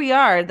 But here we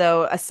are,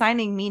 though,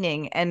 assigning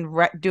meaning and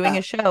doing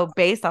a show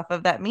based off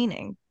of that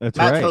meaning. That's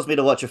Matt right. tells me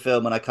to watch a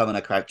film and I come and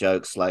I crack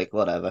jokes, like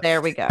whatever.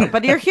 There we go.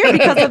 But you're here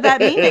because of that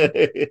meaning.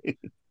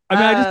 I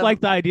mean, I just Um, like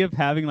the idea of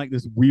having like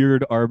this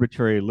weird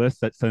arbitrary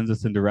list that sends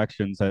us in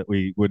directions that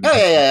we wouldn't. Oh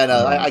yeah, no,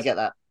 otherwise. I get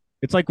that.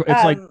 It's like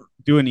like Um,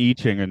 doing I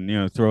Ching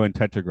and throw in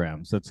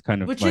tetragrams. That's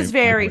kind of which my- is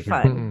very my-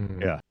 fun.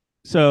 Yeah.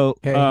 So,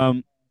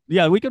 Okay.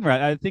 yeah, we can.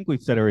 I think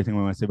we've said everything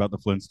we want to say about the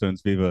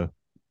Flintstones, Viva,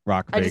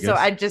 Rock Vegas.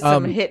 I just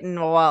am Um, hitting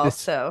a wall. this-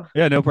 So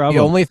Yeah, no problem.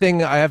 The only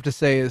thing I have to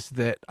say is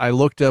that I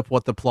looked up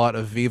what the plot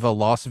of Viva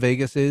Las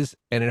Vegas is,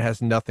 and it has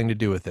nothing to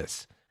do with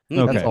this.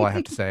 Okay. That's all I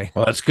have to say.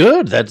 Well, that's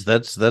good.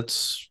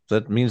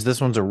 That means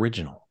this one's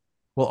original.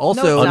 Well, no,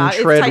 also, it's not. It's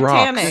Untread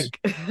rocks.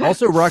 Titanic.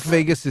 also, Rock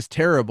Vegas is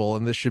terrible,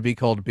 and this should be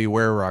called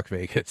Beware Rock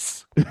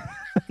Vegas.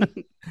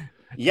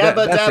 Yabba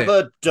that's it.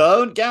 dabba,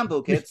 don't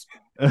gamble, kids.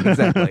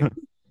 Exactly.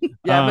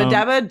 Yabba Um,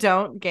 dabba,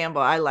 don't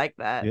gamble. I like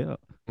that. Yeah.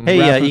 Hey,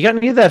 Wrap you got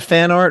any of that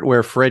fan art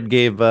where Fred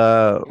gave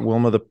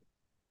Wilma the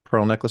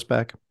pearl necklace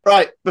back?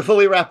 Right, before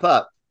we wrap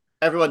up,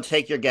 everyone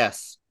take your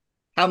guess.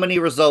 How many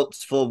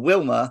results for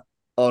Wilma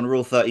on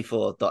Rule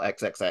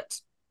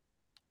 34.xxx?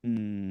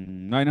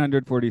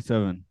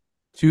 947.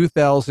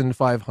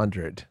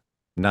 2,500.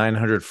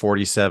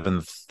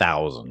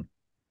 947,000.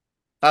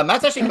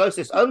 Matt's actually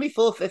closest, only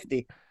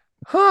 450.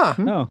 Huh.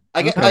 No.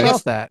 I guess, How I about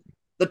guess that?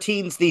 the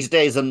teens these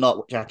days are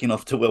not jacking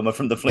off to Wilma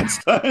from the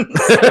Flintstones.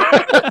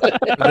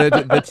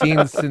 The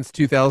teens since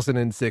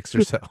 2006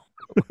 or so.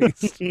 At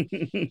least.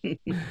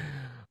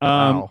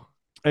 Wow.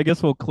 I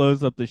guess we'll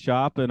close up the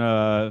shop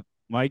and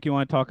Mike, you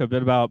want to talk a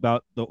bit about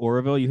the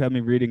Orville? You have me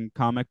reading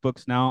comic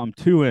books now. I'm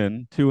two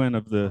in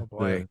of the, Oh,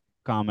 boy. the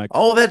comic.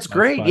 Oh, that's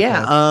great.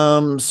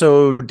 Yeah.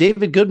 So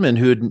David Goodman,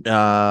 who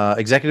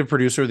executive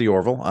producer of the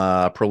Orville,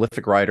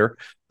 prolific writer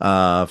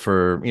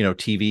for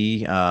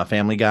TV,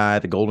 Family Guy,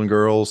 The Golden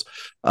Girls,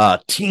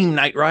 Team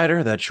Knight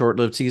Rider, that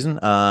short-lived season,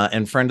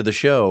 and friend of the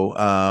show,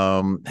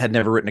 had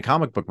never written a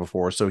comic book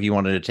before, so he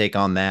wanted to take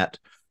on that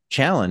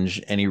challenge,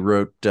 and he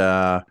wrote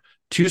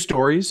 2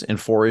 stories in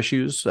 4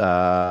 issues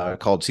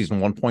called Season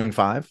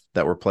 1.5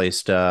 that were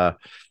placed in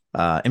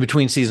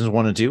between seasons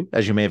 1 and 2,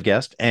 as you may have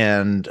guessed,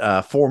 and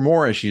 4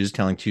 more issues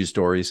telling 2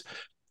 stories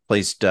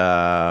placed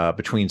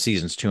between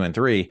seasons 2 and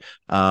 3,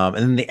 and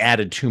then they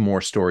added 2 more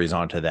stories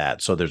onto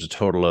that. So there's a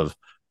total of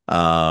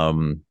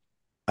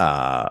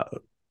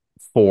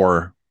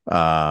 4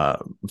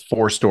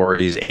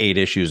 stories, 8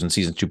 issues in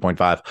season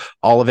 2.5,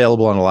 all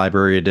available on a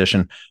library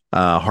edition,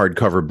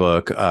 hardcover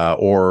book,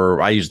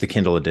 or I use the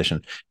Kindle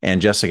edition.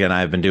 And Jessica and I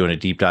have been doing a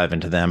deep dive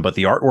into them, but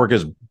the artwork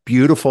is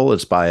beautiful.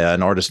 It's by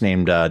an artist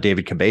named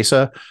David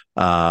Cabeza.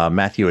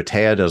 Matthew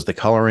Atea does the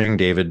coloring.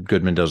 David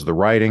Goodman does the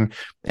writing,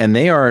 and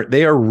they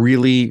are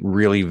really,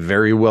 really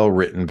very well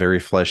written, very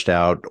fleshed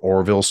out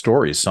Orville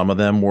stories. Some of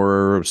them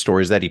were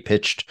stories that he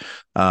pitched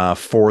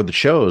for the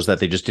shows that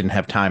they just didn't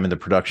have time in the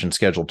production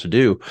schedule to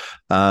do.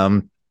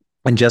 And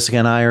Jessica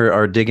and I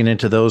are digging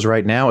into those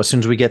right now. As soon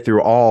as we get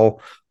through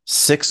all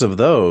 6 of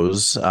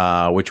those,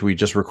 which we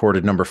just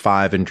recorded number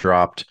 5 and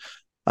dropped,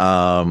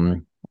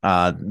 number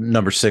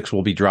 6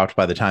 will be dropped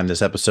by the time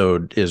this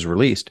episode is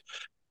released.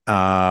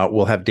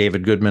 We'll have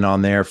David Goodman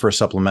on there for a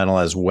supplemental,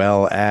 as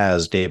well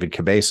as David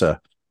Cabeza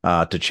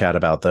to chat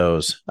about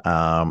those.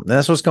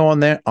 That's what's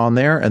going on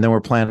there. And then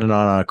we're planning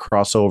on a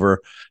crossover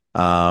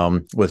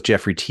with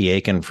Jeffrey T.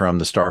 Aiken from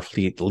the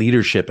Starfleet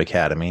Leadership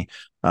Academy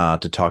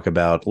to talk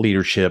about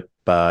leadership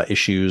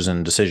issues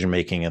and decision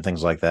making and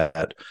things like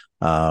that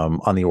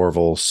on the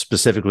Orville,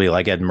 specifically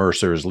like Ed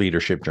Mercer's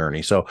leadership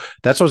journey. So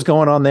that's what's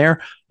going on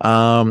there.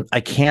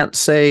 I can't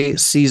say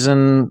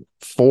season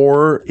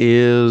 4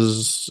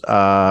 is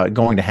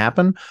going to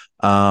happen,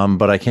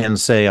 but I can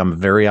say I'm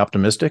very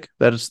optimistic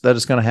that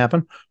it's going to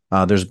happen.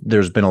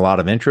 There's been a lot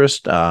of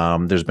interest.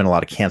 There's been a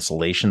lot of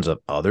cancellations of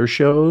other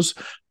shows.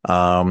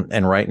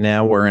 And right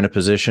now we're in a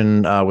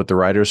position with the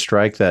writer's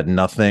strike that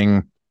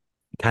nothing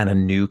kind of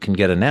new can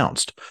get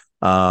announced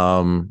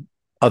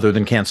other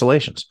than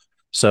cancellations.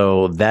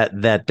 So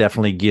that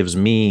definitely gives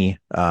me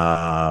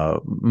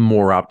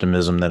more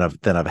optimism than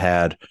I've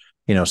had,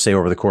 say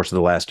over the course of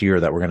the last year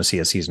that we're going to see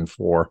a season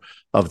 4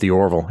 of The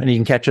Orville. And you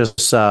can catch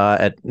us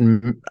at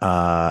ML_The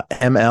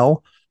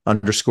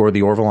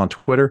Orville on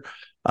Twitter.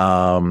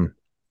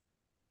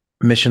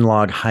 Mission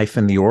log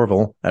 -The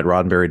Orville at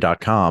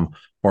roddenberry.com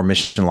or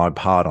Mission Log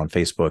Pod on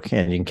Facebook.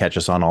 And you can catch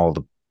us on all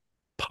the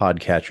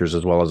podcatchers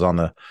as well as on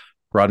the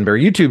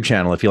Roddenberry YouTube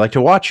channel if you like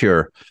to watch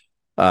your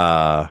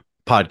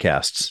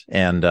podcasts.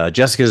 And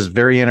Jessica is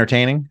very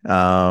entertaining.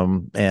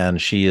 And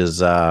she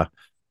is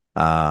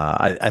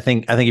I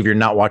think if you're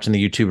not watching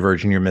the YouTube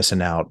version, you're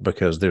missing out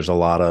because there's a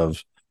lot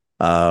of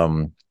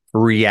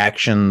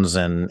reactions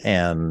and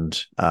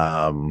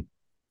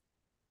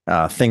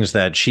things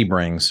that she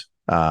brings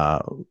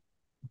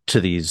to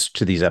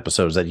these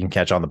episodes that you can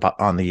catch on the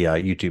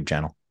YouTube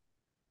channel.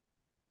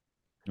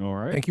 All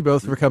right. Thank you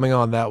both for coming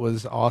on. That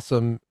was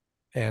awesome.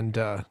 And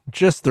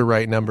just the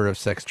right number of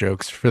sex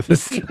jokes for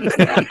this.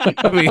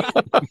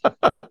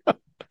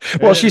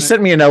 Well, she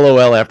sent me an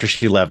LOL after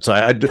she left, so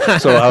I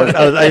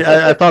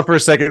thought for a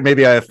second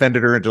maybe I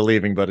offended her into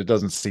leaving, but it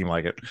doesn't seem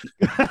like it.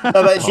 No,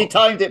 but she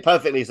timed it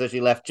perfectly, so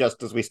she left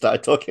just as we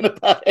started talking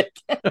about it.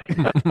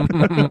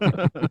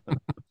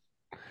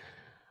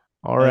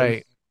 All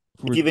right.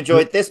 If you've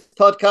enjoyed this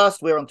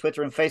podcast, we're on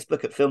Twitter and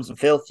Facebook at Films and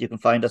Filth. You can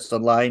find us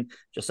online.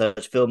 Just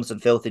search Films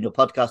and Filth in your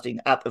podcasting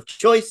app of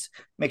choice.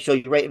 Make sure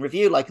you rate and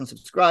review, like and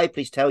subscribe.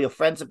 Please tell your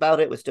friends about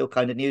it. We're still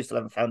kind of new, still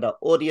haven't found our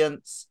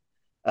audience.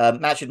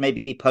 Matt should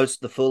maybe post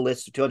the full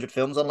list of 200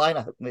 films online.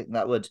 I think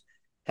that would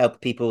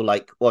help people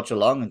watch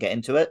along and get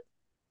into it.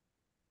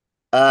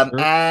 Sure.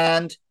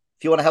 And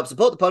if you want to help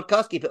support the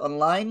podcast, keep it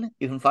online.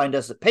 You can find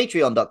us at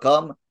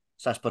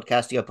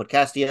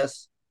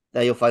patreon.com/podcastio.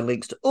 There you'll find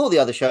links to all the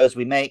other shows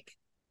we make.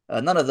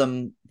 None of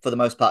them, for the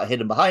most part, are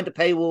hidden behind a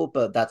paywall,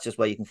 but that's just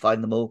where you can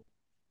find them all.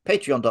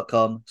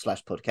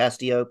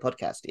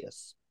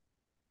 Patreon.com/podcastio.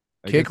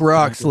 Kick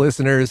rocks,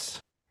 listeners.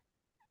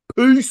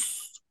 Peace.